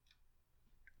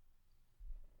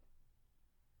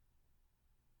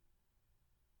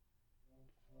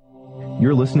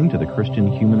You're listening to the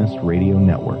Christian Humanist Radio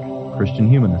Network,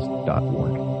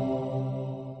 christianhumanist.org.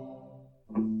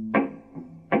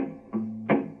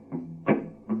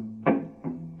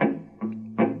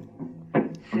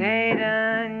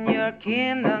 Satan, your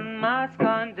kingdom must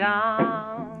come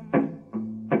down.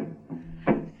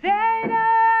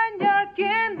 Satan, your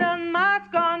kingdom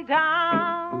must come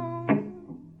down.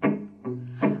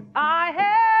 I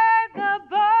heard the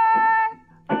voice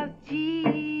of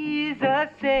Jesus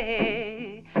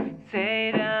say,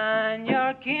 Satan,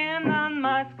 your kingdom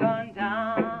must come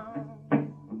down.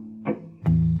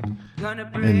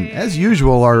 And as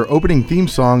usual, our opening theme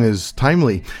song is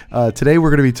timely. Today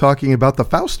we're going to be talking about the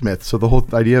Faust myth. So the whole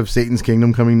idea of Satan's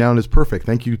kingdom coming down is perfect.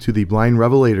 Thank you to the Blind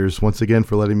Revelators once again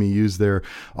for letting me use their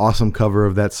awesome cover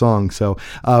of that song. So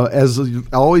as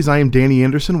always, I am Danny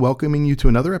Anderson, welcoming you to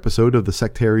another episode of the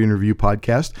Sectarian Review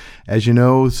podcast. As you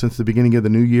know, since the beginning of the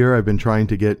new year, I've been trying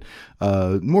to get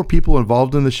more people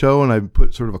involved in the show, and I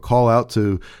put sort of a call out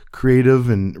to creative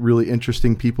and really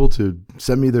interesting people to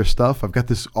send me their stuff. I've got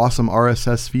this awesome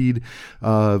RSS feed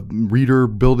reader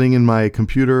building in my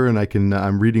computer, and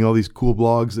I'm reading all these cool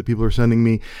blogs that people are sending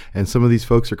me, and some of these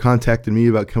folks are contacting me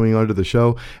about coming onto the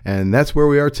show, and that's where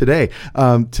we are today.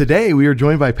 Today we are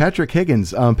joined by Patrick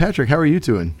Higgins. Patrick, how are you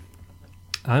doing?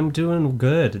 I'm doing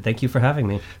good. Thank you for having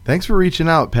me. Thanks for reaching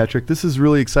out, Patrick. This is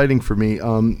really exciting for me.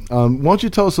 Why don't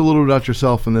you tell us a little bit about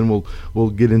yourself, and then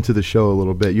we'll get into the show a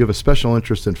little bit. You have a special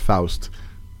interest in Faust.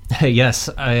 Yes,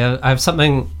 I have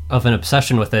something of an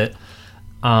obsession with it.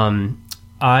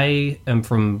 I am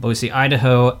from Boise,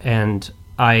 Idaho, and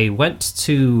I went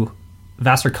to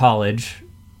Vassar College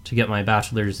to get my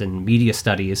bachelor's in media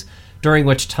studies, during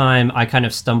which time I kind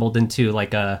of stumbled into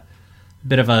like a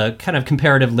bit of a kind of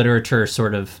comparative literature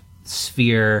sort of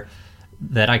sphere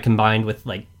that I combined with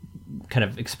like kind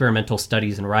of experimental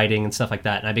studies and writing and stuff like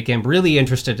that. And I became really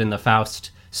interested in the Faust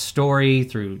story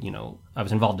through, I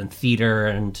was involved in theater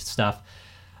and stuff.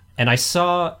 And I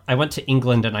went to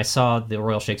England and I saw the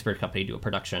Royal Shakespeare Company do a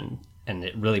production, and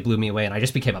it really blew me away. And I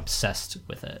just became obsessed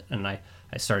with it. And I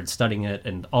started studying it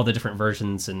and all the different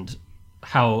versions and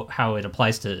how it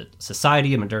applies to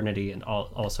society and modernity and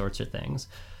all sorts of things.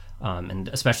 And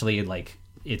especially like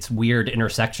its weird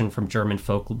intersection from German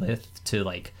folk myth to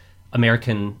like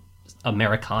Americana,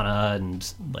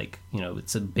 and like,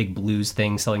 it's a big blues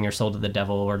thing, selling your soul to the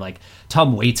devil, or like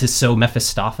Tom Waits is so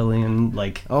Mephistophelian,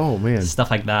 like, oh man,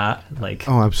 stuff like that. Like,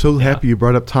 oh, I'm so happy you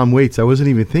brought up Tom Waits. I wasn't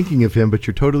even thinking of him, but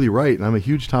you're totally right, and I'm a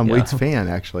huge Tom Waits fan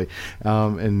actually.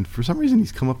 And for some reason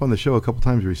he's come up on the show a couple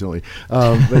times recently.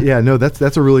 But yeah, no,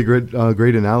 that's a really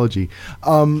great analogy.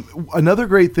 Another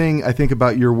great thing I think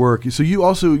about your work, so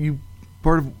you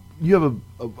have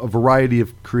a variety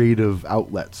of creative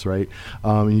outlets, right?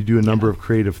 And you do a number of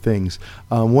creative things.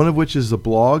 One of which is a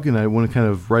blog, and I want to kind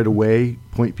of right away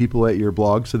point people at your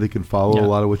blog so they can follow a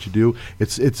lot of what you do.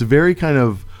 It's very kind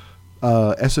of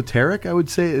esoteric, I would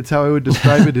say. It's how I would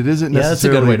describe it. It isn't necessarily... that's a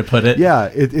good way to put it.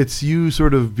 Yeah, it's you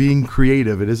sort of being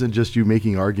creative. It isn't just you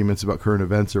making arguments about current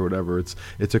events or whatever.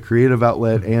 It's a creative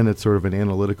outlet, and it's sort of an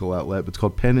analytical outlet. It's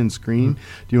called Pen and Screen.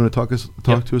 Do you want to talk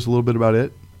to us a little bit about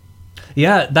it?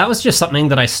 Yeah, that was just something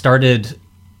that I started,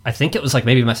 I think it was like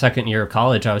maybe my second year of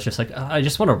college. I was just like, I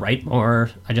just want to write more.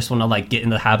 I just want to like get in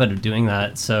the habit of doing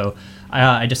that. So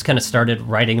I just kind of started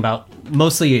writing about,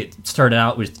 mostly it started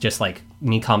out with just like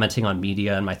me commenting on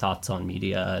media and my thoughts on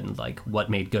media and like what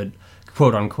made good,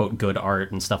 quote unquote, good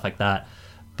art and stuff like that.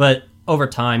 But over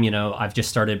time, I've just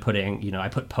started putting, I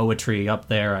put poetry up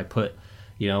there. I put,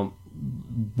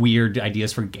 weird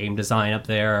ideas for game design up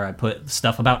there. I put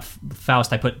stuff about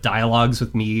Faust. I put dialogues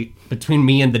between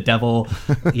me and the devil.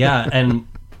 Yeah, and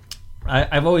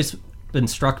I've always been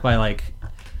struck by like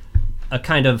a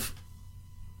kind of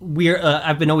weird.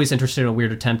 I've been always interested in a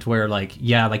weird attempt where like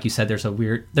you said, there's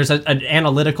an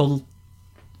analytical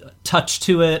touch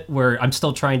to it where I'm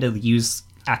still trying to use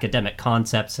academic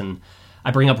concepts, and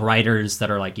I bring up writers that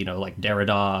are like like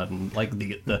Derrida and like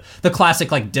the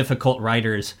classic like difficult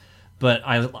writers. But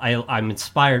I'm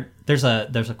inspired. There's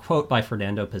a quote by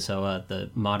Fernando Pessoa,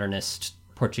 the modernist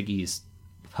Portuguese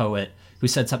poet, who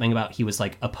said something about he was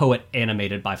like a poet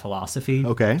animated by philosophy.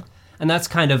 Okay. And that's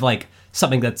kind of like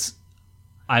something that's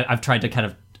I've tried to kind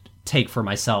of take for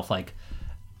myself. Like,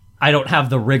 I don't have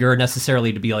the rigor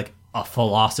necessarily to be like a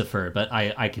philosopher, but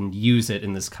I can use it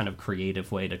in this kind of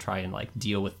creative way to try and like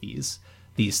deal with these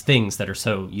things that are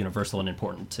so universal and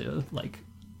important to like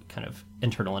kind of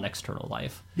internal and external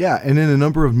life. Yeah, and in a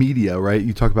number of media, right?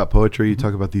 You talk about poetry, you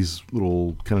talk about these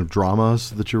little kind of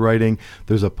dramas that you're writing.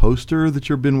 There's a poster that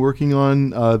you've been working on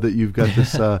that you've got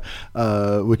this,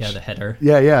 which the header.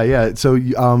 Yeah. So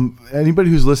anybody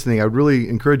who's listening, I would really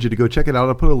encourage you to go check it out.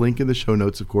 I'll put a link in the show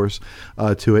notes, of course,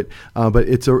 to it. But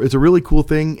it's a really cool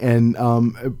thing, and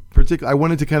particularly, I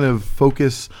wanted to kind of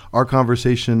focus our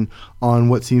conversation on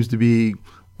what seems to be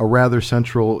a rather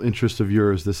central interest of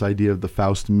yours, this idea of the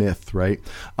Faust myth, right?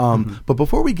 But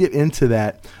before we get into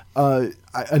that,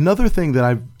 another thing that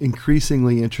I'm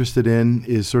increasingly interested in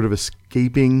is sort of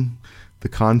escaping the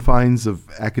confines of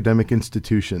academic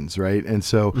institutions, right? And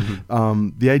so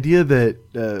the idea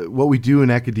that what we do in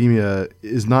academia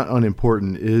is not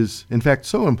unimportant is, in fact,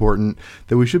 so important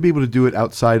that we should be able to do it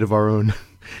outside of our own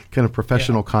kind of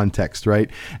professional context, right?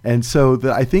 And so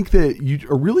I think that you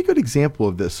are a really good example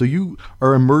of this. So you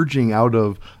are emerging out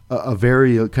of a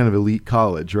very kind of elite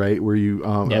college, right? Where you,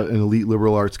 an elite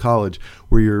liberal arts college,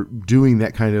 where you're doing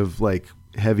that kind of like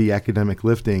heavy academic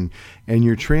lifting, and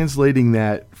you're translating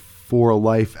that for a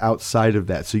life outside of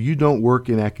that. So you don't work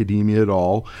in academia at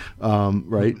all,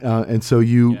 right? And so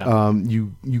you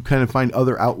kind of find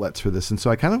other outlets for this. And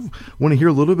so I kind of want to hear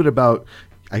a little bit about,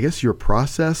 I guess, your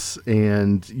process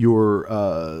and your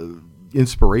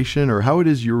inspiration, or how it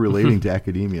is you're relating to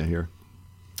academia here.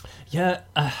 Yeah,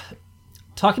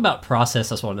 talking about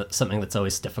process is something that's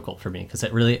always difficult for me, because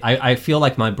it really, I feel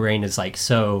like my brain is like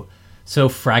so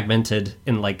fragmented,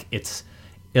 and like it's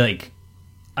like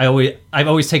I've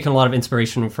always taken a lot of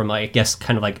inspiration from, I guess,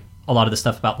 kind of like a lot of the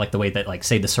stuff about like the way that, like,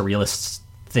 say, the surrealists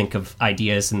think of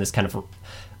ideas, and this kind of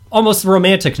almost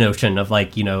romantic notion of,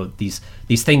 like, you know, these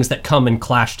things that come and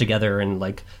clash together and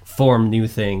like form new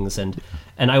things, and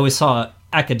I always saw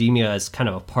academia as kind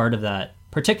of a part of that,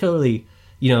 particularly,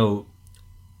 you know,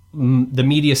 the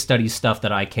media studies stuff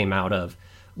that I came out of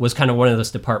was kind of one of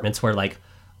those departments where, like,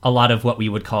 a lot of what we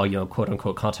would call, you know, quote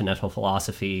unquote continental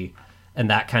philosophy and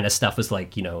that kind of stuff was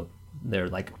like, you know, they're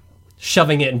like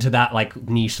shoving it into that like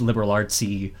niche liberal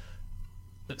artsy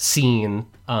scene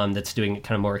that's doing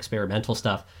kind of more experimental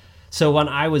stuff. So when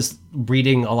I was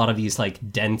reading a lot of these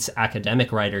like dense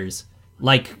academic writers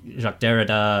like Jacques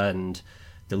Derrida and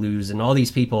Deleuze and all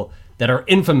these people that are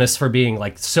infamous for being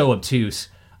like so obtuse,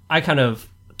 I kind of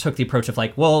took the approach of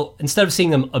like, well, instead of seeing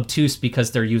them obtuse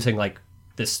because they're using like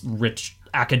this rich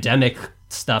academic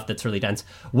stuff that's really dense,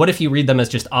 what if you read them as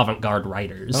just avant-garde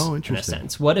writers? Oh, interesting. In a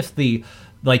sense, what if the,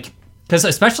 like, because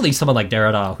especially someone like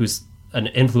Derrida, who's an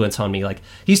influence on me, like,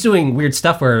 he's doing weird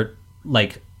stuff where,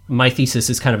 like, my thesis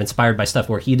is kind of inspired by stuff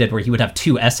where he did, where he would have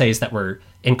two essays that were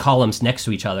in columns next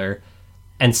to each other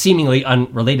and seemingly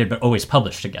unrelated but always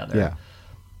published together. Yeah.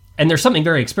 And there's something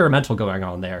very experimental going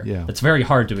on there. Yeah. That's very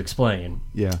hard to explain.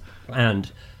 Yeah.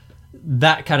 And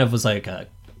that kind of was like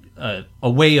a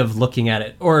way of looking at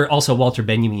it. Or also Walter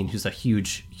Benjamin, who's a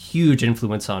huge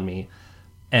influence on me,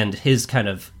 and his kind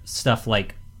of stuff,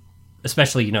 like,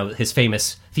 especially, you know, his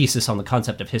famous thesis on the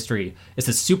concept of history is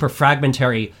this super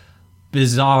fragmentary,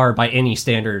 bizarre by any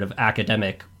standard of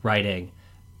academic writing.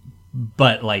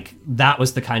 But like, that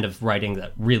was the kind of writing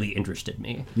that really interested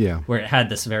me. Yeah. Where it had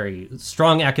this very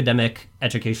strong academic,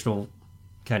 educational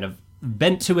kind of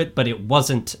bent to it, but it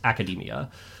wasn't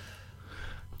academia.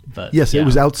 But yes, it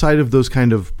was outside of those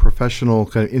kind of professional,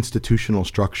 kind of institutional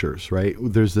structures, right?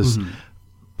 There's this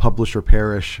publish or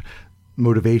perish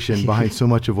motivation behind so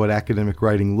much of what academic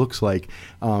writing looks like.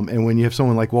 And when you have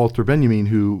someone like Walter Benjamin,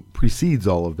 who precedes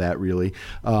all of that, really,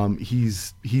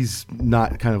 he's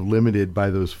not kind of limited by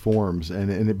those forms,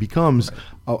 and it becomes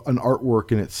an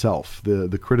artwork in itself.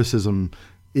 The criticism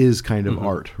is kind of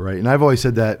art, right? And I've always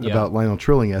said that about Lionel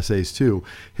Trilling essays too.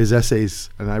 His essays,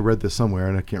 and I read this somewhere,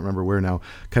 and I can't remember where now,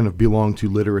 kind of belong to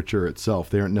literature itself.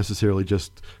 They aren't necessarily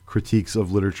just critiques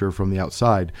of literature from the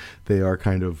outside. They are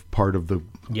kind of part of the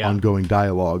ongoing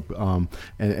dialogue.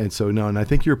 And so, no, and I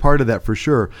think you're part of that for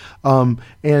sure.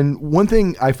 And one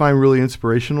thing I find really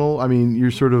inspirational, I mean, you're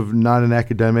sort of not an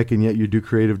academic, and yet you do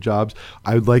creative jobs.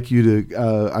 I would like you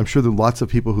to, I'm sure there are lots of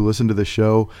people who listen to the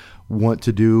show want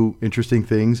to do interesting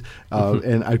things,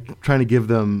 and I'm trying to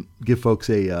give folks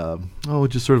a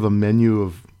just sort of a menu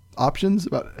of options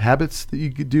about habits that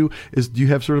you could do. Do you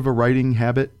have sort of a writing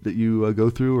habit that you go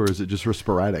through, or is it just sort of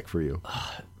sporadic for you?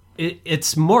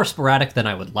 It's more sporadic than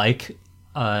I would like,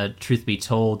 truth be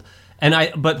told.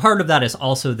 But part of that is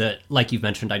also that, like you've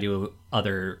mentioned, I do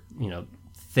other, you know,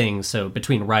 things. So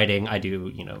between writing, I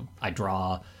do, you know, I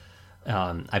draw.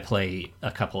 I play a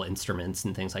couple instruments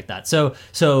and things like that.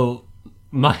 So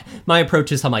my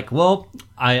approach is, I'm like, well,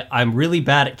 I'm really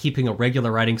bad at keeping a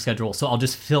regular writing schedule, so I'll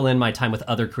just fill in my time with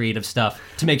other creative stuff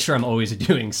to make sure I'm always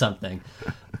doing something.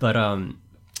 But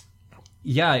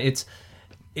yeah,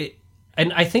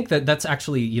 and I think that's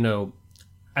actually,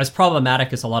 as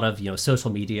problematic as a lot of,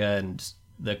 social media and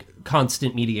the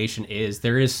constant mediation is,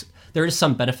 there is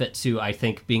some benefit to, I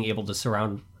think, being able to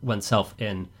surround oneself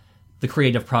in the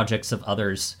creative projects of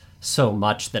others so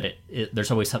much that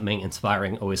there's always something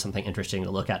inspiring, always something interesting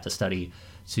to look at, to study,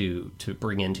 to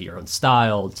bring into your own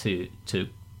style, to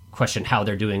question how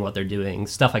they're doing what they're doing,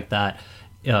 stuff like that.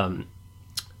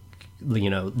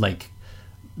 Like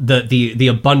the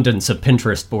abundance of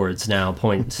Pinterest boards now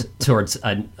point towards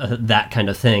that kind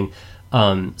of thing.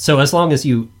 So as long as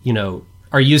you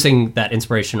are using that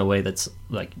inspiration in a way that's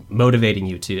like motivating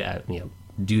you to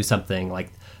do something, like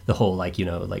the whole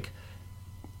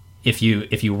if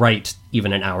you write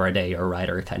even an hour a day, you're a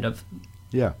writer kind of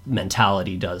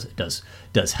mentality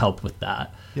does help with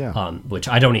that. Which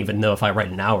I don't even know if I write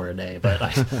an hour a day, but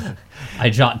I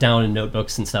jot down in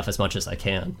notebooks and stuff as much as I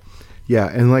can. Yeah,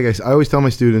 and like I always tell my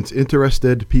students,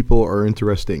 interested people are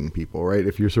interesting people, right?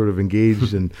 If you're sort of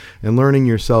engaged and learning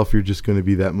yourself, you're just going to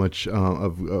be that much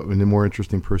of a more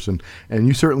interesting person, and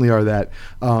you certainly are that.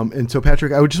 And so,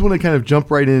 Patrick, I would just want to kind of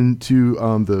jump right into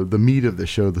the meat of the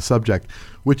show, the subject,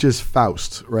 which is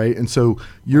Faust, right? And so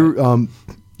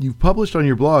you've published on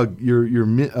your blog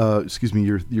your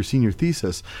senior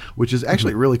thesis, which is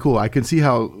actually really cool. I can see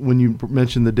how when you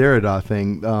mentioned the Derrida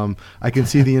thing, I can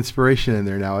see the inspiration in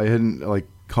there now. I hadn't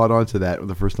caught on to that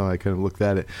the first time I kind of looked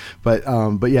at it, but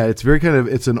yeah, it's very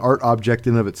it's an art object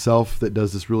in of itself that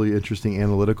does this really interesting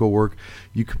analytical work.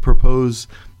 You could propose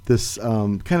this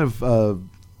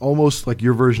almost like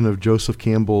your version of Joseph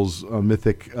Campbell's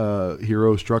mythic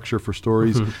hero structure for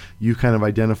stories. You kind of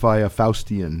identify a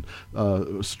Faustian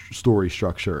story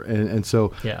structure. And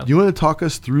so do you want to talk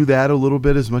us through that a little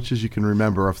bit, as much as you can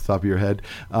remember off the top of your head,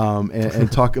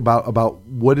 and talk about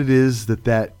what it is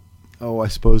that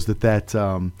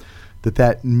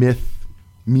myth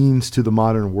means to the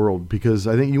modern world? Because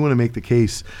I think you want to make the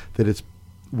case that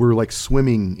we're like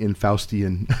swimming in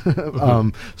Faustian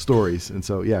stories. And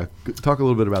so, talk a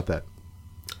little bit about that.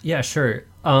 Yeah, sure.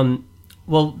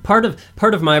 Well, part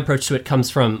of my approach to it comes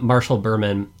from Marshall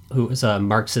Berman, who was a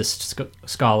Marxist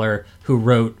scholar who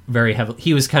wrote very heavily.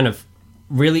 He was kind of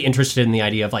really interested in the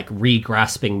idea of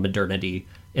re-grasping modernity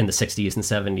in the 60s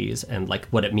and 70s and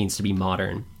what it means to be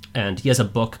modern. And he has a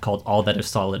book called All That Is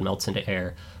Solid Melts into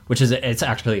Air, it's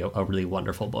actually a really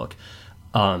wonderful book.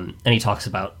 And he talks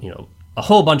about, a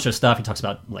whole bunch of stuff. He talks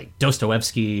about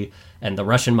Dostoevsky and the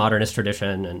Russian modernist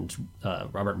tradition and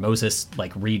Robert Moses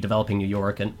redeveloping New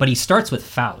York. But he starts with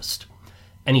Faust,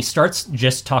 and he starts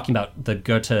just talking about the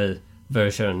Goethe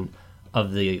version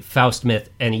of the Faust myth.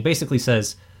 And he basically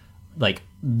says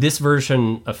this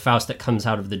version of Faust that comes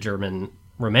out of the German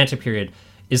Romantic period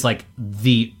is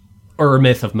the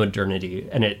myth of modernity,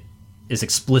 and it is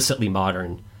explicitly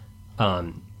modern.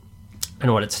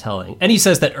 And what it's telling. And he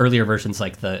says that earlier versions,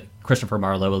 like the Christopher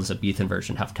Marlowe Elizabethan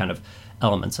version, have kind of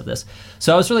elements of this.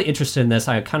 So I was really interested in this.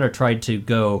 I kind of tried to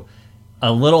go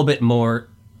a little bit more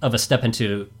of a step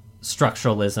into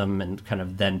structuralism and kind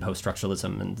of then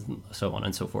post-structuralism and so on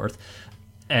and so forth,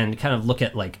 and kind of look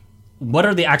at what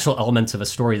are the actual elements of a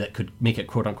story that could make it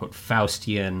quote-unquote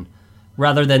Faustian,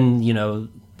 rather than,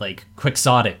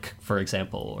 quixotic, for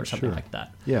example, or something like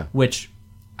that. Yeah. Which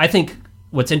I think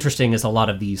what's interesting is a lot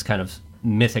of these kind of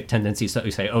mythic tendencies that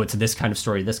we say, it's this kind of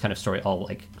story, all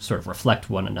sort of reflect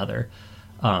one another.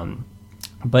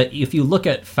 But if you look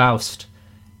at Faust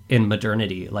in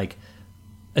modernity,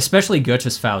 especially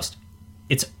Goethe's Faust,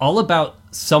 it's all about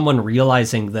someone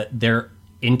realizing that their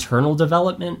internal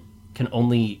development can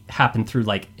only happen through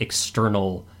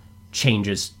external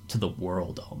changes to the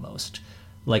world almost.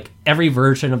 Every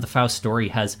version of the Faust story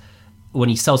has, when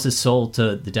he sells his soul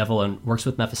to the devil and works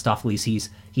with Mephistopheles,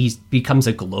 he becomes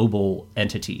a global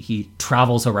entity. He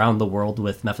travels around the world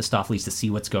with Mephistopheles to see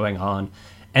what's going on.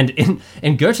 And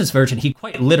in Goethe's version, he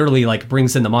quite literally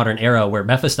brings in the modern era where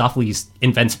Mephistopheles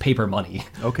invents paper money.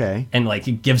 Okay. And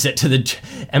he gives it to the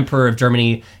Emperor of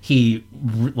Germany. He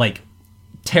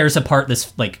tears apart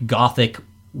this Gothic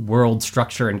world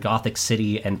structure and Gothic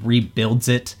city and rebuilds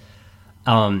it.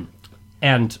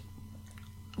 And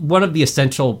one of the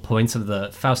essential points of the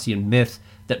Faustian myth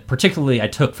that particularly I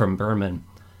took from Berman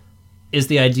is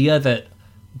the idea that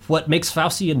what makes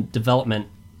Faustian development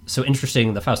so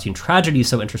interesting, the Faustian tragedy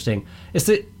so interesting, is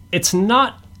that it's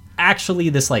not actually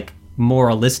this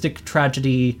moralistic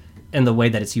tragedy in the way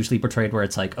that it's usually portrayed, where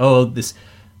it's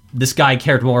this guy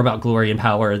cared more about glory and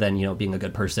power than being a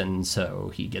good person,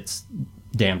 so he gets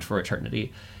damned for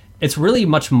eternity. It's really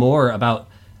much more about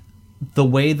the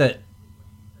way that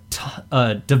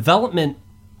development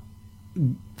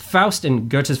Faust, in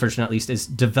Goethe's version at least, is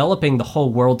developing the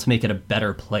whole world to make it a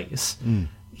better place.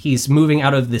 He's moving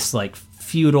out of this like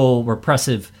feudal,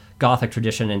 repressive Gothic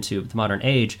tradition into the modern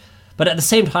age, but at the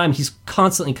same time, he's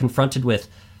constantly confronted with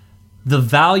the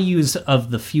values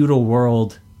of the feudal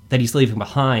world that he's leaving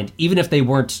behind, even if they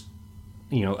weren't,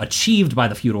 achieved by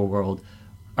the feudal world,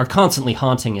 are constantly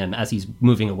haunting him as he's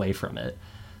moving away from it.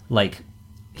 Like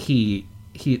he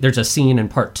there's a scene in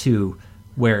part 2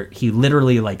 where he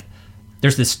literally like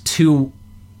there's these two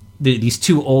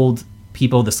old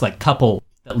people, this like couple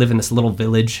that live in this little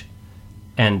village,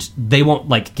 and they won't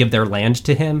like give their land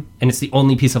to him, and it's the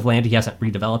only piece of land he hasn't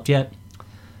redeveloped yet.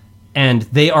 And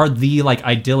they are the like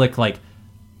idyllic like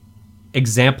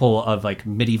example of like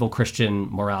medieval Christian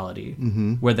morality,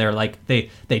 where they're like they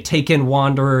take in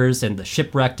wanderers and the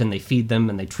shipwrecked, and they feed them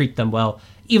and they treat them well,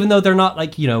 even though they're not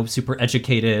like super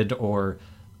educated or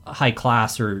high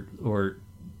class or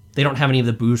they don't have any of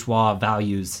the bourgeois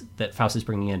values that Faust is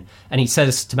bringing in. And he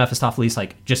says to Mephistopheles,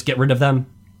 like, just get rid of them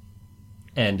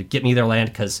and get me their land,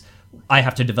 because I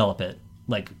have to develop it.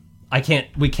 Like,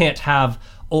 we can't have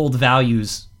old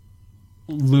values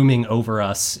looming over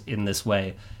us in this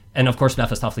way. And of course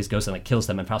Mephistopheles goes and like kills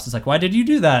them, and Faust is like, why did you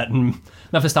do that? And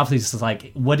Mephistopheles is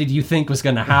like, what did you think was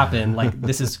going to happen? Like,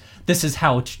 this is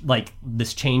how like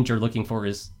this change you're looking for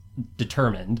is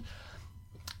determined.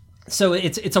 So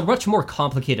it's a much more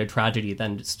complicated tragedy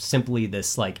than simply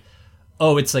this like,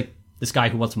 oh, it's like this guy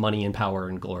who wants money and power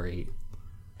and glory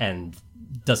and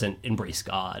doesn't embrace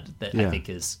God, that I think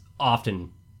is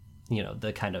often,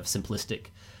 the kind of simplistic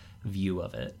view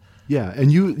of it. Yeah,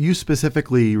 and you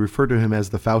specifically refer to him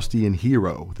as the Faustian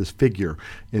hero, this figure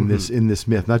in this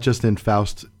myth, not just in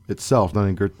Faust itself,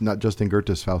 not just in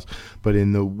Goethe's Faust, but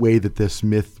in the way that this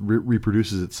myth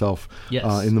reproduces itself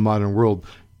in the modern world.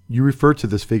 You refer to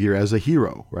this figure as a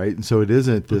hero, right? And so it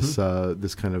isn't this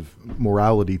this kind of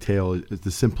morality tale, it's the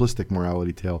simplistic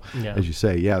morality tale, as you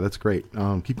say. Yeah, that's great.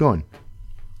 Keep going.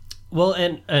 Well,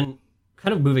 and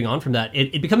kind of moving on from that,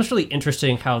 it becomes really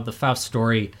interesting how the Faust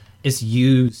story is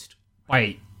used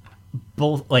by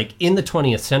both, like in the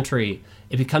 20th century,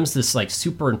 it becomes this like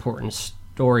super important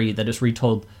story that is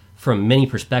retold from many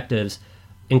perspectives,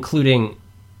 including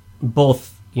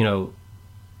both,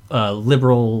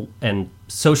 liberal and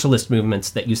socialist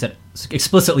movements that use it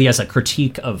explicitly as a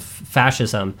critique of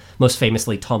fascism. Most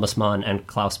famously, Thomas Mann and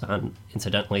Klaus Mann,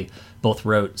 incidentally, both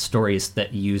wrote stories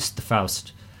that used the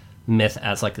Faust myth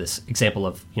as like this example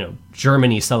of,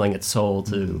 Germany selling its soul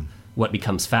to what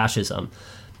becomes fascism.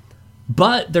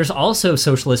 But there's also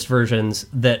socialist versions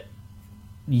that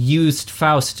used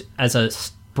Faust as a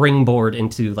springboard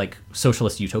into like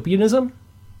socialist utopianism,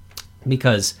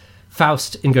 because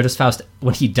Faust, in Goethe's Faust,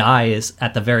 when he dies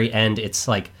at the very end, it's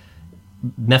like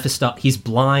he's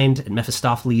blind, and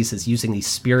Mephistopheles is using these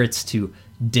spirits to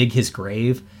dig his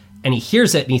grave, and he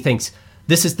hears it and he thinks,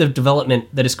 this is the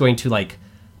development that is going to like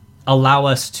allow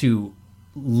us to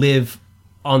live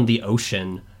on the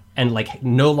ocean and like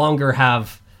no longer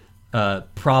have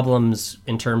problems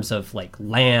in terms of like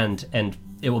land, and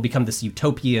it will become this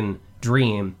utopian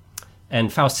dream.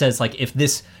 And Faust says, like, if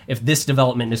this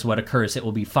development is what occurs, it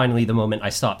will be finally the moment I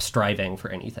stop striving for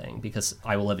anything, because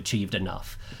I will have achieved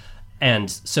enough. And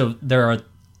so there are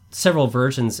several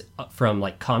versions from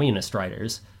like communist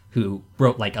writers who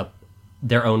wrote like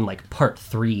their own like part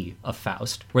 3 of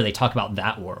Faust, where they talk about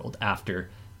that world after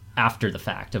the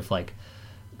fact of like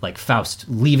Faust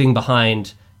leaving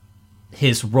behind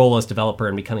his role as developer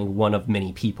and becoming one of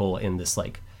many people in this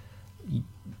like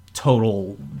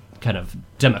total kind of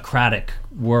democratic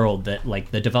world that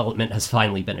like the development has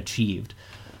finally been achieved.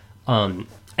 And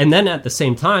then at the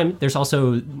same time, there's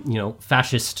also,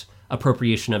 fascist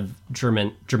appropriation of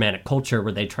Germanic culture,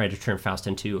 where they try to turn Faust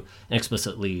into an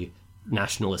explicitly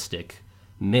nationalistic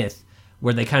myth,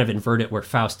 where they kind of invert it, where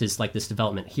Faust is like this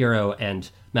development hero and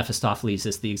Mephistopheles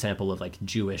is the example of like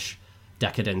Jewish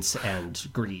decadence and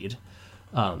greed,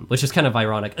 which is kind of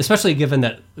ironic, especially given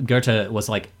that Goethe was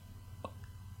like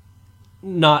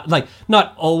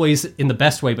not always in the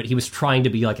best way, but he was trying to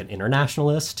be like an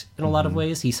internationalist in a lot of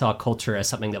ways. He saw culture as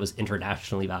something that was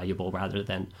internationally valuable rather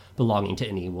than belonging to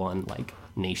any one like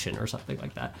nation or something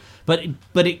like that. But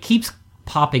it keeps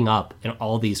popping up in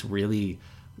all these really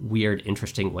weird,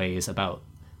 interesting ways about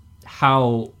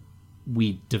how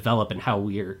we develop and how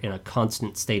we're in a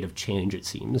constant state of change, it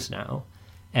seems now,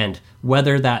 and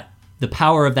whether that the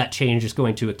power of that change is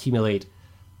going to accumulate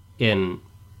in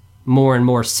more and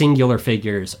more singular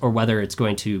figures, or whether it's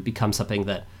going to become something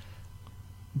that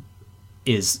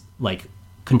is like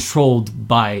controlled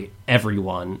by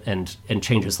everyone and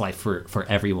changes life for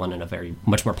everyone in a very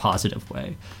much more positive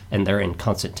way, and they're in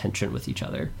constant tension with each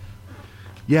other.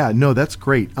 Yeah, no, that's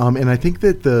great. And I think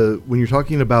that when you're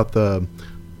talking about the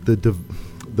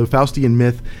Faustian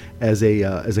myth as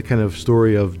a kind of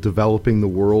story of developing the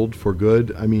world for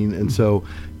good, I mean, and so,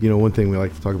 one thing we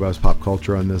like to talk about is pop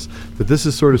culture on this, but this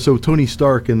is sort of, so Tony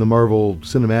Stark in the Marvel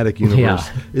Cinematic Universe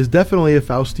is definitely a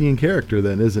Faustian character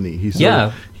then, isn't he?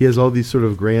 He has all these sort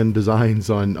of grand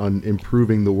designs on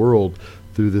improving the world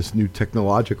through this new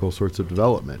technological sorts of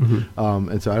development.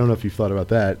 And so I don't know if you've thought about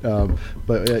that,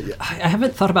 but I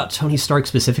haven't thought about Tony Stark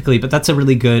specifically, but that's a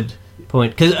really good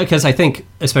point, because I think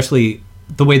especially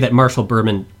the way that Marshall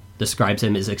Berman describes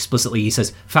him is explicitly, he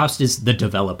says Faust is the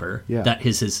developer. That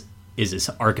is his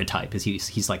archetype, is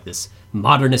he's like this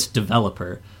modernist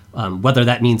developer, whether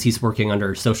that means he's working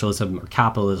under socialism or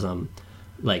capitalism.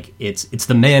 Like it's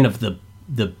the man of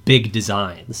the big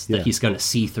designs that he's going to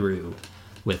see through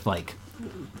with like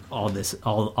all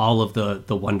of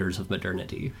the wonders of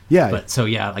modernity. But so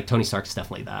like Tony Stark's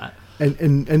definitely that.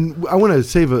 And I want to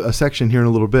save a section here in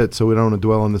a little bit, so we don't want to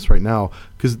dwell on this right now,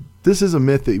 because this is a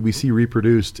myth that we see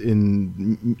reproduced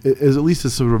as at least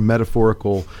a sort of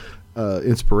metaphorical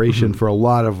inspiration for a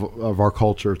lot of our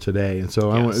culture today. And so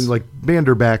I want to like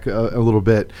bander back a little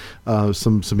bit,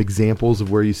 some examples of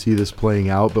where you see this playing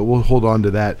out, but we'll hold on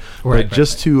to that.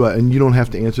 To and you don't have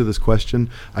to answer this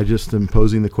question, I just am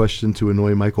posing the question to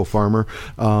annoy Michael Farmer.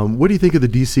 What do you think of the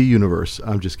DC universe?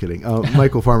 I'm just kidding.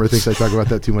 Michael Farmer thinks I talk about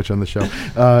that too much on the show,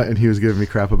 and he was giving me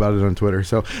crap about it on Twitter.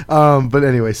 So but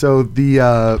anyway, so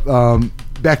the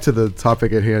back to the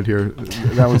topic at hand here.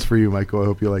 That one's for you, Michael. I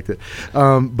hope you liked it.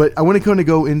 But I want to kind of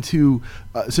go into,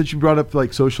 since you brought up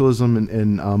like socialism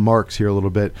and Marx here a little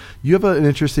bit, you have an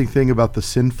interesting thing about the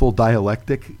sinful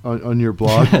dialectic on your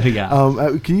blog.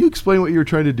 Can you explain what you're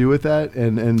trying to do with that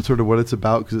and sort of what it's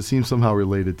about? Because it seems somehow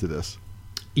related to this.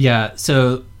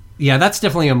 So that's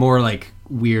definitely a more like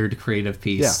weird creative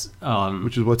piece.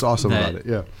 Which is what's awesome about it.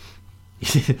 Yeah.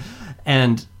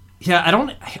 And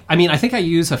I think I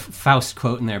use a Faust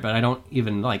quote in there, but I don't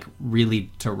even like really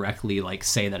directly like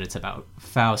say that it's about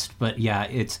Faust. But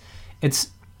I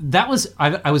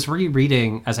was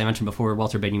rereading, as I mentioned before,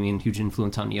 Walter Benjamin, huge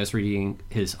influence on me. I was reading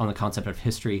his On the Concept of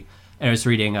History, and I was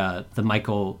reading the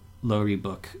Michael Lowry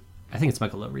book. I think it's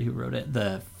Michael Lowry who wrote it.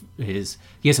 He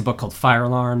has a book called Fire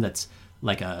Alarm that's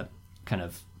like a kind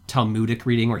of Talmudic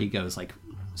reading where he goes like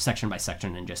section by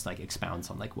section and just like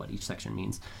expounds on like what each section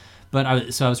means. But I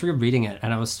was reading it,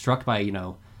 and I was struck by,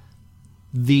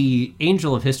 the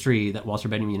angel of history that Walter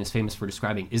Benjamin is famous for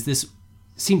describing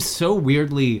seems so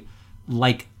weirdly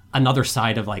like another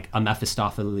side of like a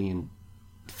Mephistophelian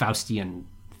Faustian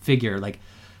figure, like,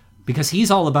 because he's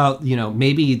all about,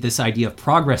 maybe this idea of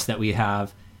progress that we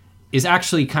have is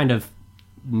actually kind of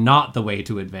not the way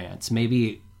to advance.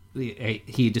 Maybe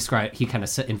he kind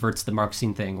of inverts the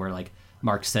Marxian thing where like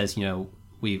Marx says,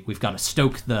 we've got to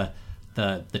stoke the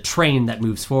train that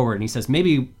moves forward, and he says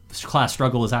maybe class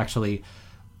struggle is actually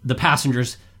the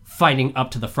passengers fighting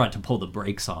up to the front to pull the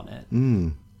brakes on it.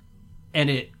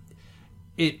 And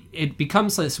it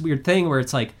becomes this weird thing where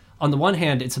it's like, on the one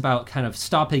hand, it's about kind of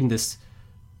stopping this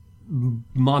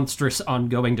monstrous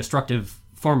ongoing destructive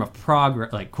form of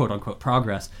progress, like quote unquote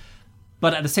progress,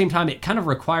 but at the same time it kind of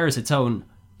requires its own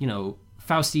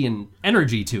Faustian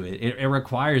energy to it. It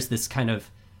requires this kind of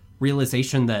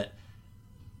realization that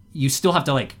you still have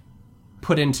to like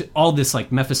put into all this like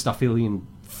Mephistophelian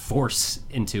force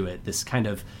into it. This kind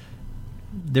of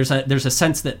there's a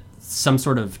sense that some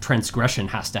sort of transgression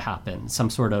has to happen, some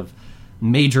sort of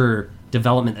major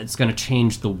development that's going to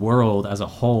change the world as a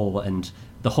whole, and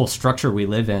the whole structure we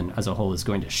live in as a whole is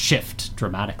going to shift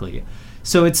dramatically.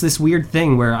 So it's this weird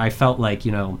thing where I felt like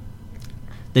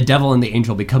the devil and the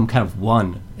angel become kind of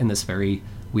one in this very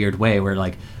weird way, where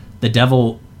like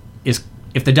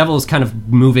if the devil is kind of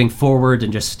moving forward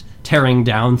and just tearing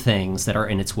down things that are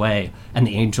in its way, and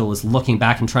the angel is looking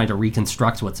back and trying to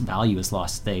reconstruct what's value is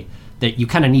lost, that you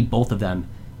kind of need both of them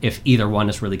if either one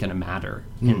is really going to matter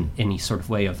in any sort of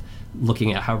way of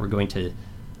looking at how we're going to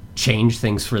change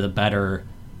things for the better,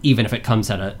 even if it comes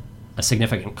at a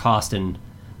significant cost. And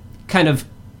kind of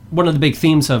one of the big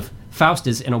themes of Faust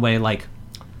is, in a way, like,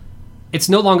 it's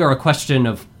no longer a question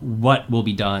of what will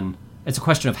be done, it's a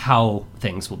question of how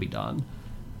things will be done.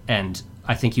 And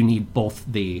I think you need both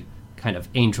the kind of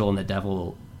angel and the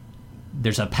devil.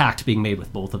 There's a pact being made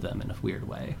with both of them in a weird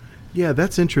way. Yeah,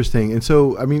 that's interesting. And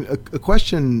so, I mean, a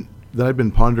question that I've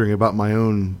been pondering about my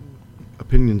own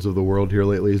opinions of the world here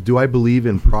lately is, do I believe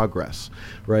in progress,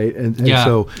 right? And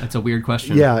so that's a weird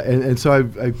question. Yeah, and so I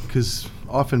because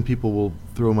often people will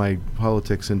throw my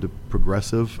politics into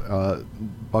progressive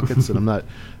buckets, and I'm not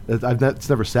It's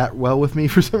never sat well with me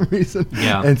for some reason.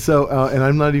 Yeah. And so, and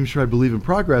I'm not even sure I believe in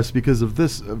progress because of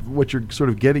this, of what you're sort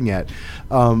of getting at.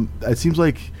 It seems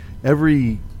like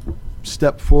every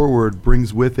step forward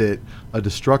brings with it a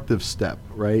destructive step,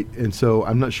 right? And so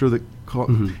I'm not sure that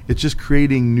it's just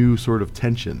creating new sort of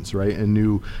tensions, right? And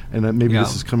maybe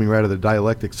this is coming right out of the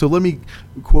dialectic. So let me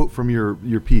quote from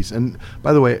your piece. And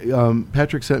by the way,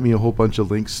 Patrick sent me a whole bunch of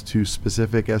links to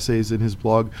specific essays in his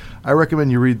blog. I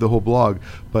recommend you read the whole blog,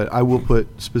 but I will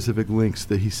put specific links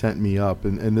that he sent me up.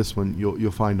 And this one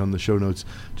you'll find on the show notes.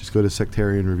 Just go to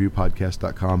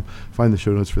sectarianreviewpodcast.com, find the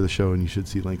show notes for the show, and you should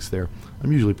see links there.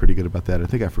 I'm usually pretty good about that. I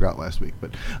think I forgot last week.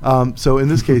 But so in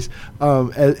this case,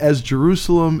 as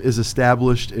Jerusalem is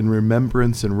established in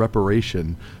remembrance and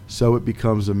reparation, so it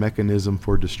becomes a mechanism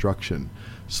for destruction.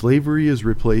 Slavery is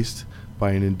replaced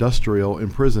by an industrial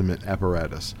imprisonment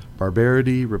apparatus.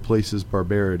 Barbarity replaces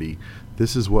barbarity.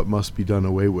 This is what must be done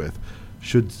away with.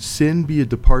 Should sin be a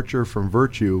departure from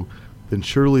virtue, then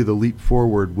surely the leap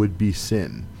forward would be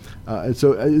sin. And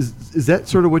so is that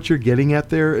sort of what you're getting at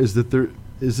there? Is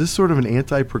this sort of an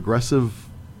anti-progressive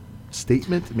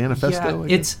statement, manifesto?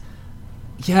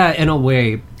 Yeah, in a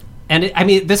way. And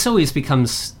this always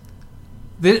becomes,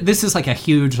 this is like a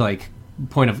huge like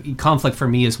point of conflict for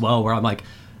me as well, where I'm like,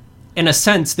 in a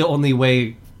sense, the only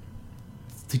way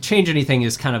to change anything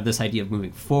is kind of this idea of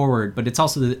moving forward. But it's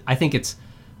also, I think it's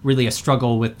really a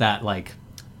struggle with that, like,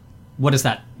 what does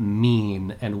that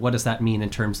mean? And what does that mean in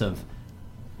terms of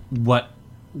what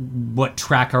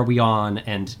track are we on?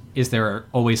 And is there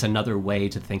always another way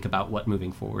to think about what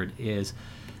moving forward is?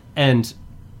 And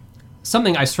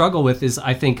something I struggle with is,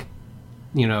 I think,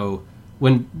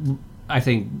 when I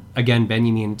think, again,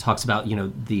 Benjamin talks about,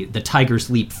 the tiger's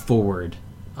leap forward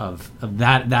of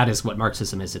that is what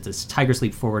Marxism is. It's this tiger's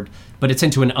leap forward, but it's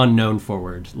into an unknown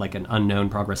forward, like an unknown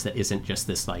progress that isn't just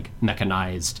this like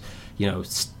mechanized,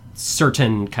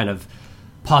 certain kind of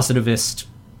positivist,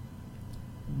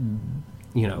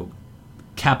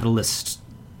 capitalist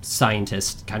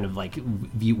scientist kind of like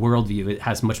worldview. It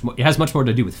has much more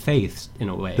to do with faith in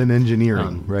a way than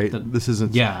engineering, right? This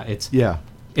isn't. Yeah,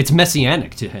 it's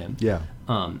messianic to him. Yeah,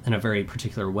 in a very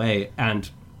particular way,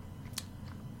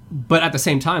 but at the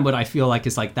same time, what I feel like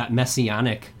is like that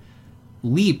messianic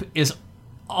leap is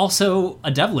also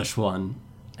a devilish one,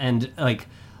 and like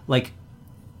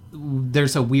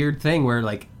there's a weird thing where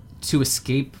like to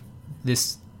escape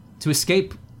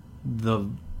the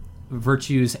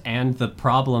virtues and the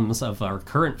problems of our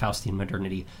current Faustian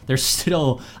modernity, there's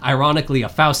still, ironically, a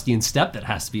Faustian step that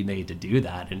has to be made to do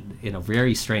that in a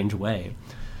very strange way.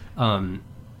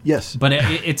 Yes. But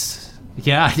it's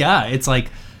like,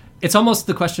 it's almost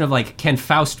the question of like, can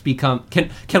Faust become,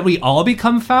 can we all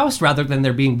become Faust rather than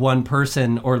there being one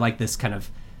person or like this kind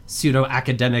of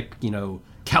pseudo-academic,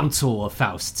 council of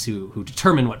Fausts who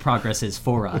determine what progress is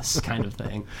for us kind of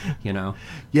thing, Yeah.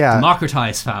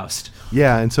 Democratize Faust.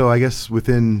 Yeah, and so I guess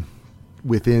within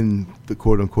the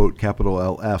quote-unquote capital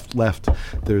LF left,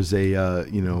 there's a,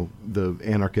 the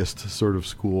anarchist sort of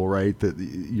school, right, that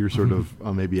you're sort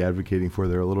of maybe advocating for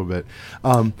there a little bit.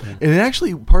 And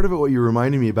actually, part of it, what you're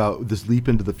reminding me about, this leap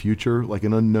into the future, like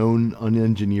an unknown,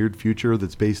 unengineered future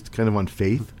that's based kind of on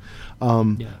faith.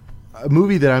 A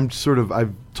movie that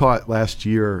I've taught last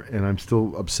year and I'm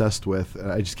still obsessed with,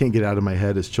 I just can't get it out of my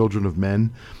head, is Children of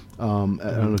Men. I don't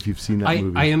know if you've seen that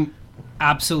movie. I am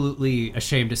absolutely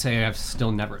ashamed to say I've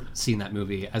still never seen that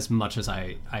movie, as much as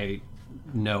I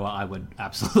know I would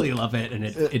absolutely love it, and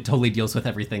it totally deals with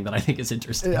everything that I think is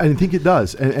interesting. I think it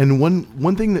does. And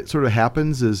one thing that sort of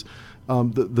happens is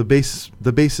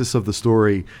the basis of the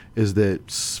story is that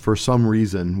for some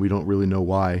reason, we don't really know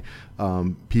why,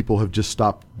 people have just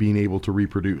stopped being able to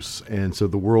reproduce. And so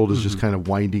the world is just kind of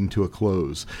winding to a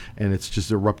close, and it's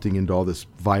just erupting into all this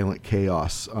violent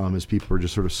chaos as people are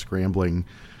just sort of scrambling,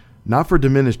 not for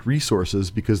diminished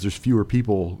resources because there's fewer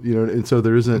people, and so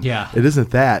there isn't, it isn't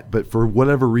that, but for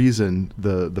whatever reason,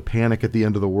 the panic at the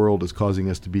end of the world is causing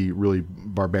us to be really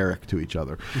barbaric to each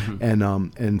other. And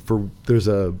there's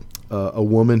a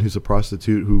woman who's a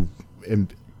prostitute who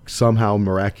somehow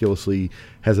miraculously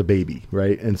has a baby,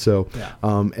 right? And so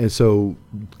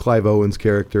Clive Owen's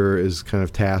character is kind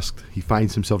of tasked. He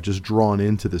finds himself just drawn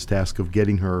into this task of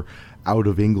getting her out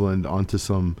of England onto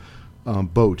some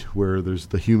boat where there's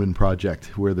the Human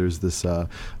Project, where there's this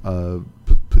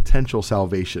potential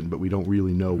salvation, but we don't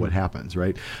really know what happens,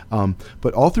 right?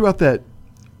 But all throughout that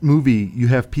movie, you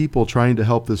have people trying to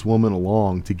help this woman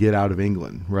along to get out of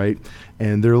England, right?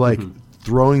 And they're like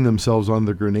throwing themselves on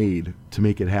the grenade to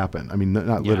make it happen. I mean,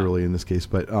 not literally in this case,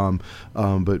 but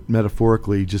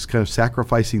metaphorically, just kind of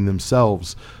sacrificing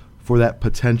themselves for that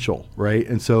potential, right?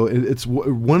 And so it's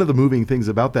one of the moving things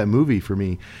about that movie for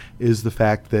me is the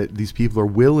fact that these people are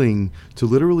willing to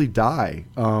literally die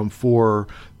for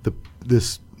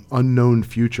this unknown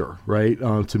future, right?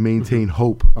 To maintain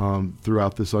hope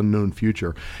throughout this unknown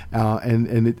future,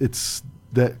 and it's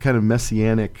that kind of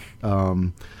messianic,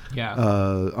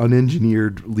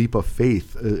 unengineered leap of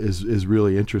faith is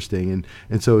really interesting.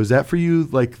 And so is that for you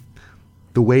like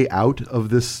the way out of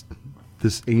this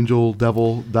angel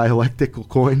devil dialectical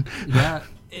coin? Yeah,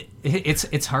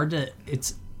 it's hard to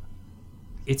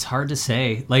it's hard to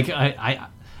say. Like I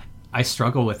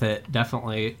struggle with it,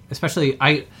 definitely. Especially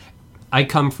I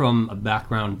come from a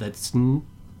background that's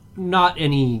not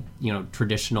any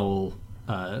traditional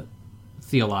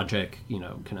theologic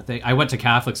kind of thing. I went to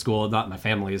Catholic school. Not my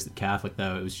family isn't Catholic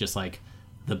though. It was just like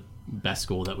the best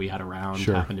school that we had around.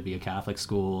 Sure. Happened to be a Catholic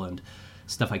school and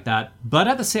stuff like that. But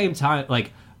at the same time,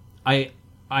 like I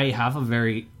have a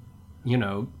very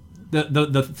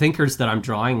the thinkers that I'm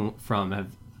drawing from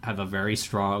have a very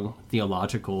strong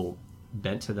theological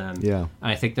bent to them. Yeah.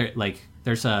 And I think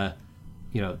there's a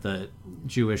the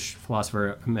Jewish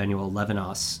philosopher Emmanuel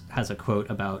Levinas has a quote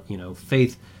about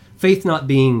faith not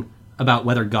being about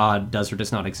whether God does or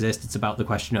does not exist. It's about the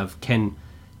question of can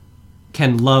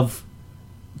love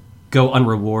go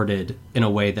unrewarded in a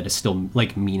way that is still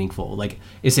like meaningful. Like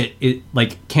is it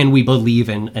like can we believe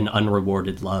in an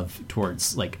unrewarded love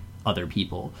towards like other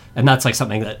people? And that's like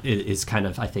something that is kind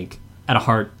of, I think, at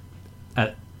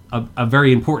a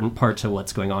very important part to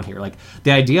what's going on here. Like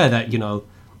the idea that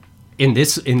in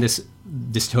this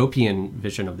dystopian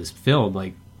vision of this film,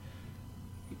 like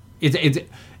it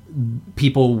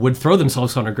people would throw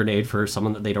themselves on a grenade for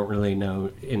someone that they don't really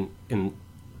know in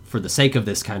for the sake of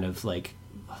this kind of like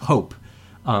hope.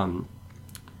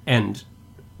 And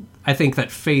I think that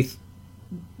faith,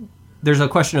 there's a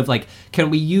question of like, can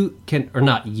we or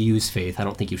not use faith? I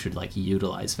don't think you should like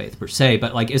utilize faith per se,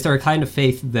 but like, is there a kind of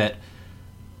faith that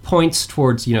points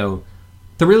towards, the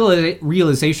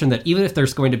realization that even if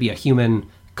there's going to be a human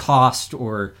cost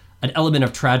or an element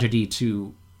of tragedy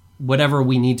to whatever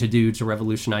we need to do to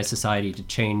revolutionize society, to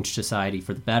change society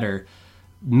for the better,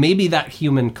 maybe that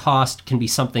human cost can be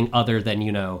something other than,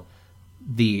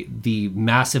 the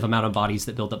massive amount of bodies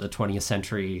that build up the 20th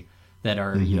century that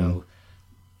are,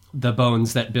 the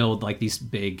bones that build like these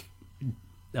big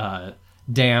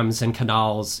dams and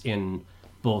canals in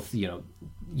both,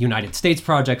 United States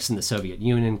projects and the Soviet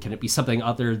Union. Can it be something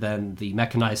other than the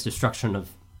mechanized destruction of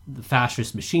the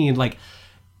fascist machine? Like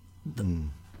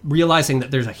realizing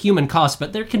that there's a human cost,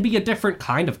 but there can be a different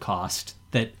kind of cost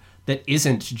that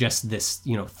isn't just this,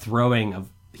 throwing of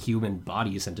human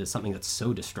bodies into something that's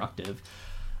so destructive.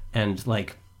 And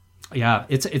like, yeah,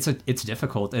 it's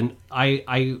difficult. And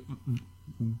I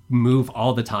move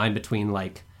all the time between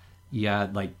like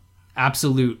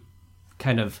absolute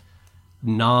kind of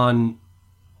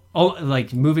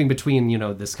moving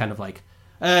between, this kind of like,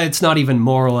 it's not even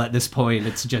moral at this point.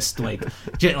 It's just like,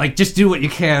 just do what you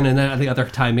can. And then at the other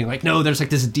time being like, no, there's like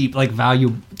this deep like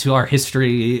value to our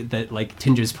history that like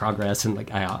tinges progress. And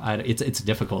like, it's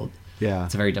difficult. Yeah.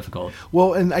 It's very difficult.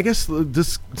 Well, and I guess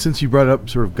this, since you brought up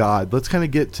sort of God, let's kind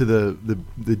of get to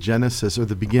the genesis or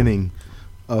the beginning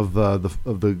of the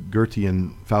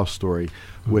Goethean Faust story,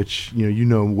 which you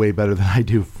know way better than I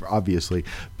do, obviously.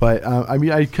 But I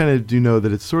mean, I kind of do know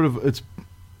that it's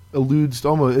alludes to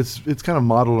almost it's kind of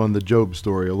modeled on the Job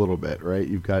story a little bit, right?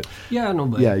 You've got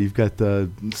you've got the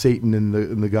Satan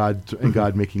and the God and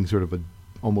God making sort of a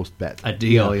almost bet, a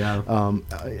deal, yeah.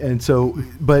 And so,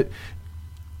 but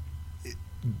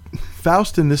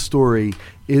Faust in this story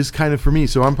is kind of, for me,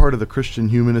 so I'm part of the Christian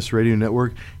Humanist Radio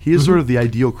Network. He is sort of the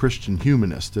ideal Christian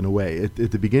humanist in a way. At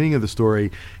the beginning of the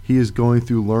story, he is going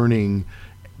through learning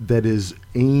that is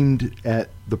aimed at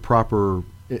the proper,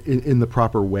 in the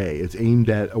proper way. It's aimed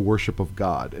at a worship of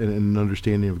God and an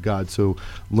understanding of God. So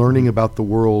learning about the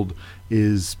world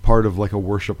is part of like a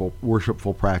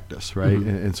worshipful practice, right?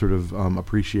 And sort of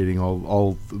appreciating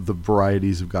all the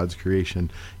varieties of God's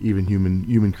creation, even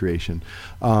human creation.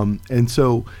 And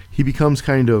so he becomes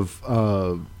kind of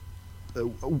under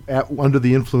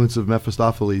the influence of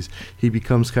Mephistopheles, he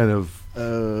becomes kind of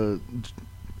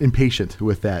impatient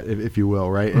with that, if you will,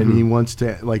 right? And he wants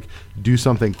to like do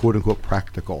something quote unquote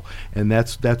practical, and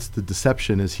that's the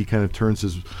deception, is he kind of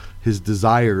turns his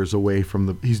desires away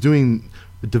from he's doing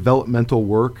developmental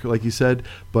work, like you said,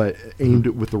 but aimed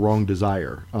with the wrong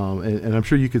desire. And I'm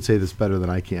sure you could say this better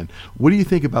than I can. What do you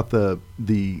think about the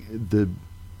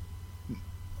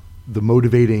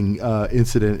motivating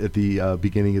incident at the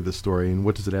beginning of the story, and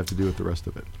what does it have to do with the rest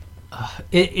of it?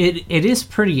 It is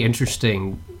pretty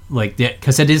interesting, like,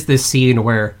 because it is this scene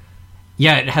where,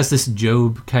 yeah, it has this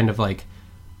Job kind of like,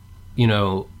 you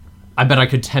know, I bet I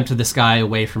could tempt this guy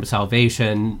away from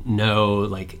salvation. No,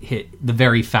 like hit the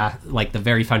very the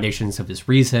very foundations of his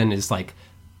reason is like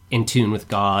in tune with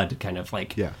God, kind of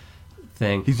like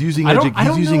thing. He's using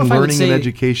learning and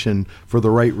education for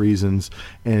the right reasons,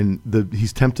 and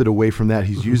he's tempted away from that.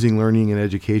 He's using learning and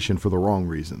education for the wrong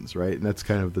reasons, right? And that's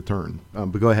kind of the turn.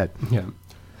 But go ahead. Yeah,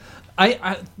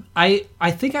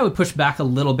 I think I would push back a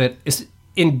little bit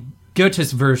in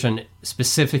Goethe's version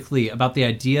specifically about the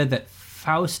idea that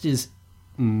Faust is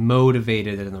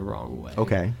motivated in the wrong way.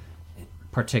 Okay.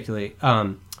 Particularly,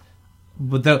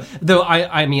 but though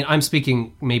I mean I'm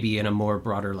speaking maybe in a more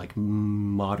broader like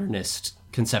modernist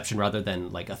conception rather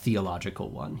than like a theological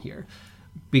one here,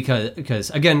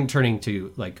 because again turning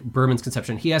to like Berman's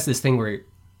conception, he has this thing where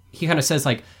he kind of says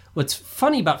like what's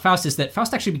funny about Faust is that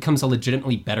Faust actually becomes a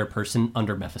legitimately better person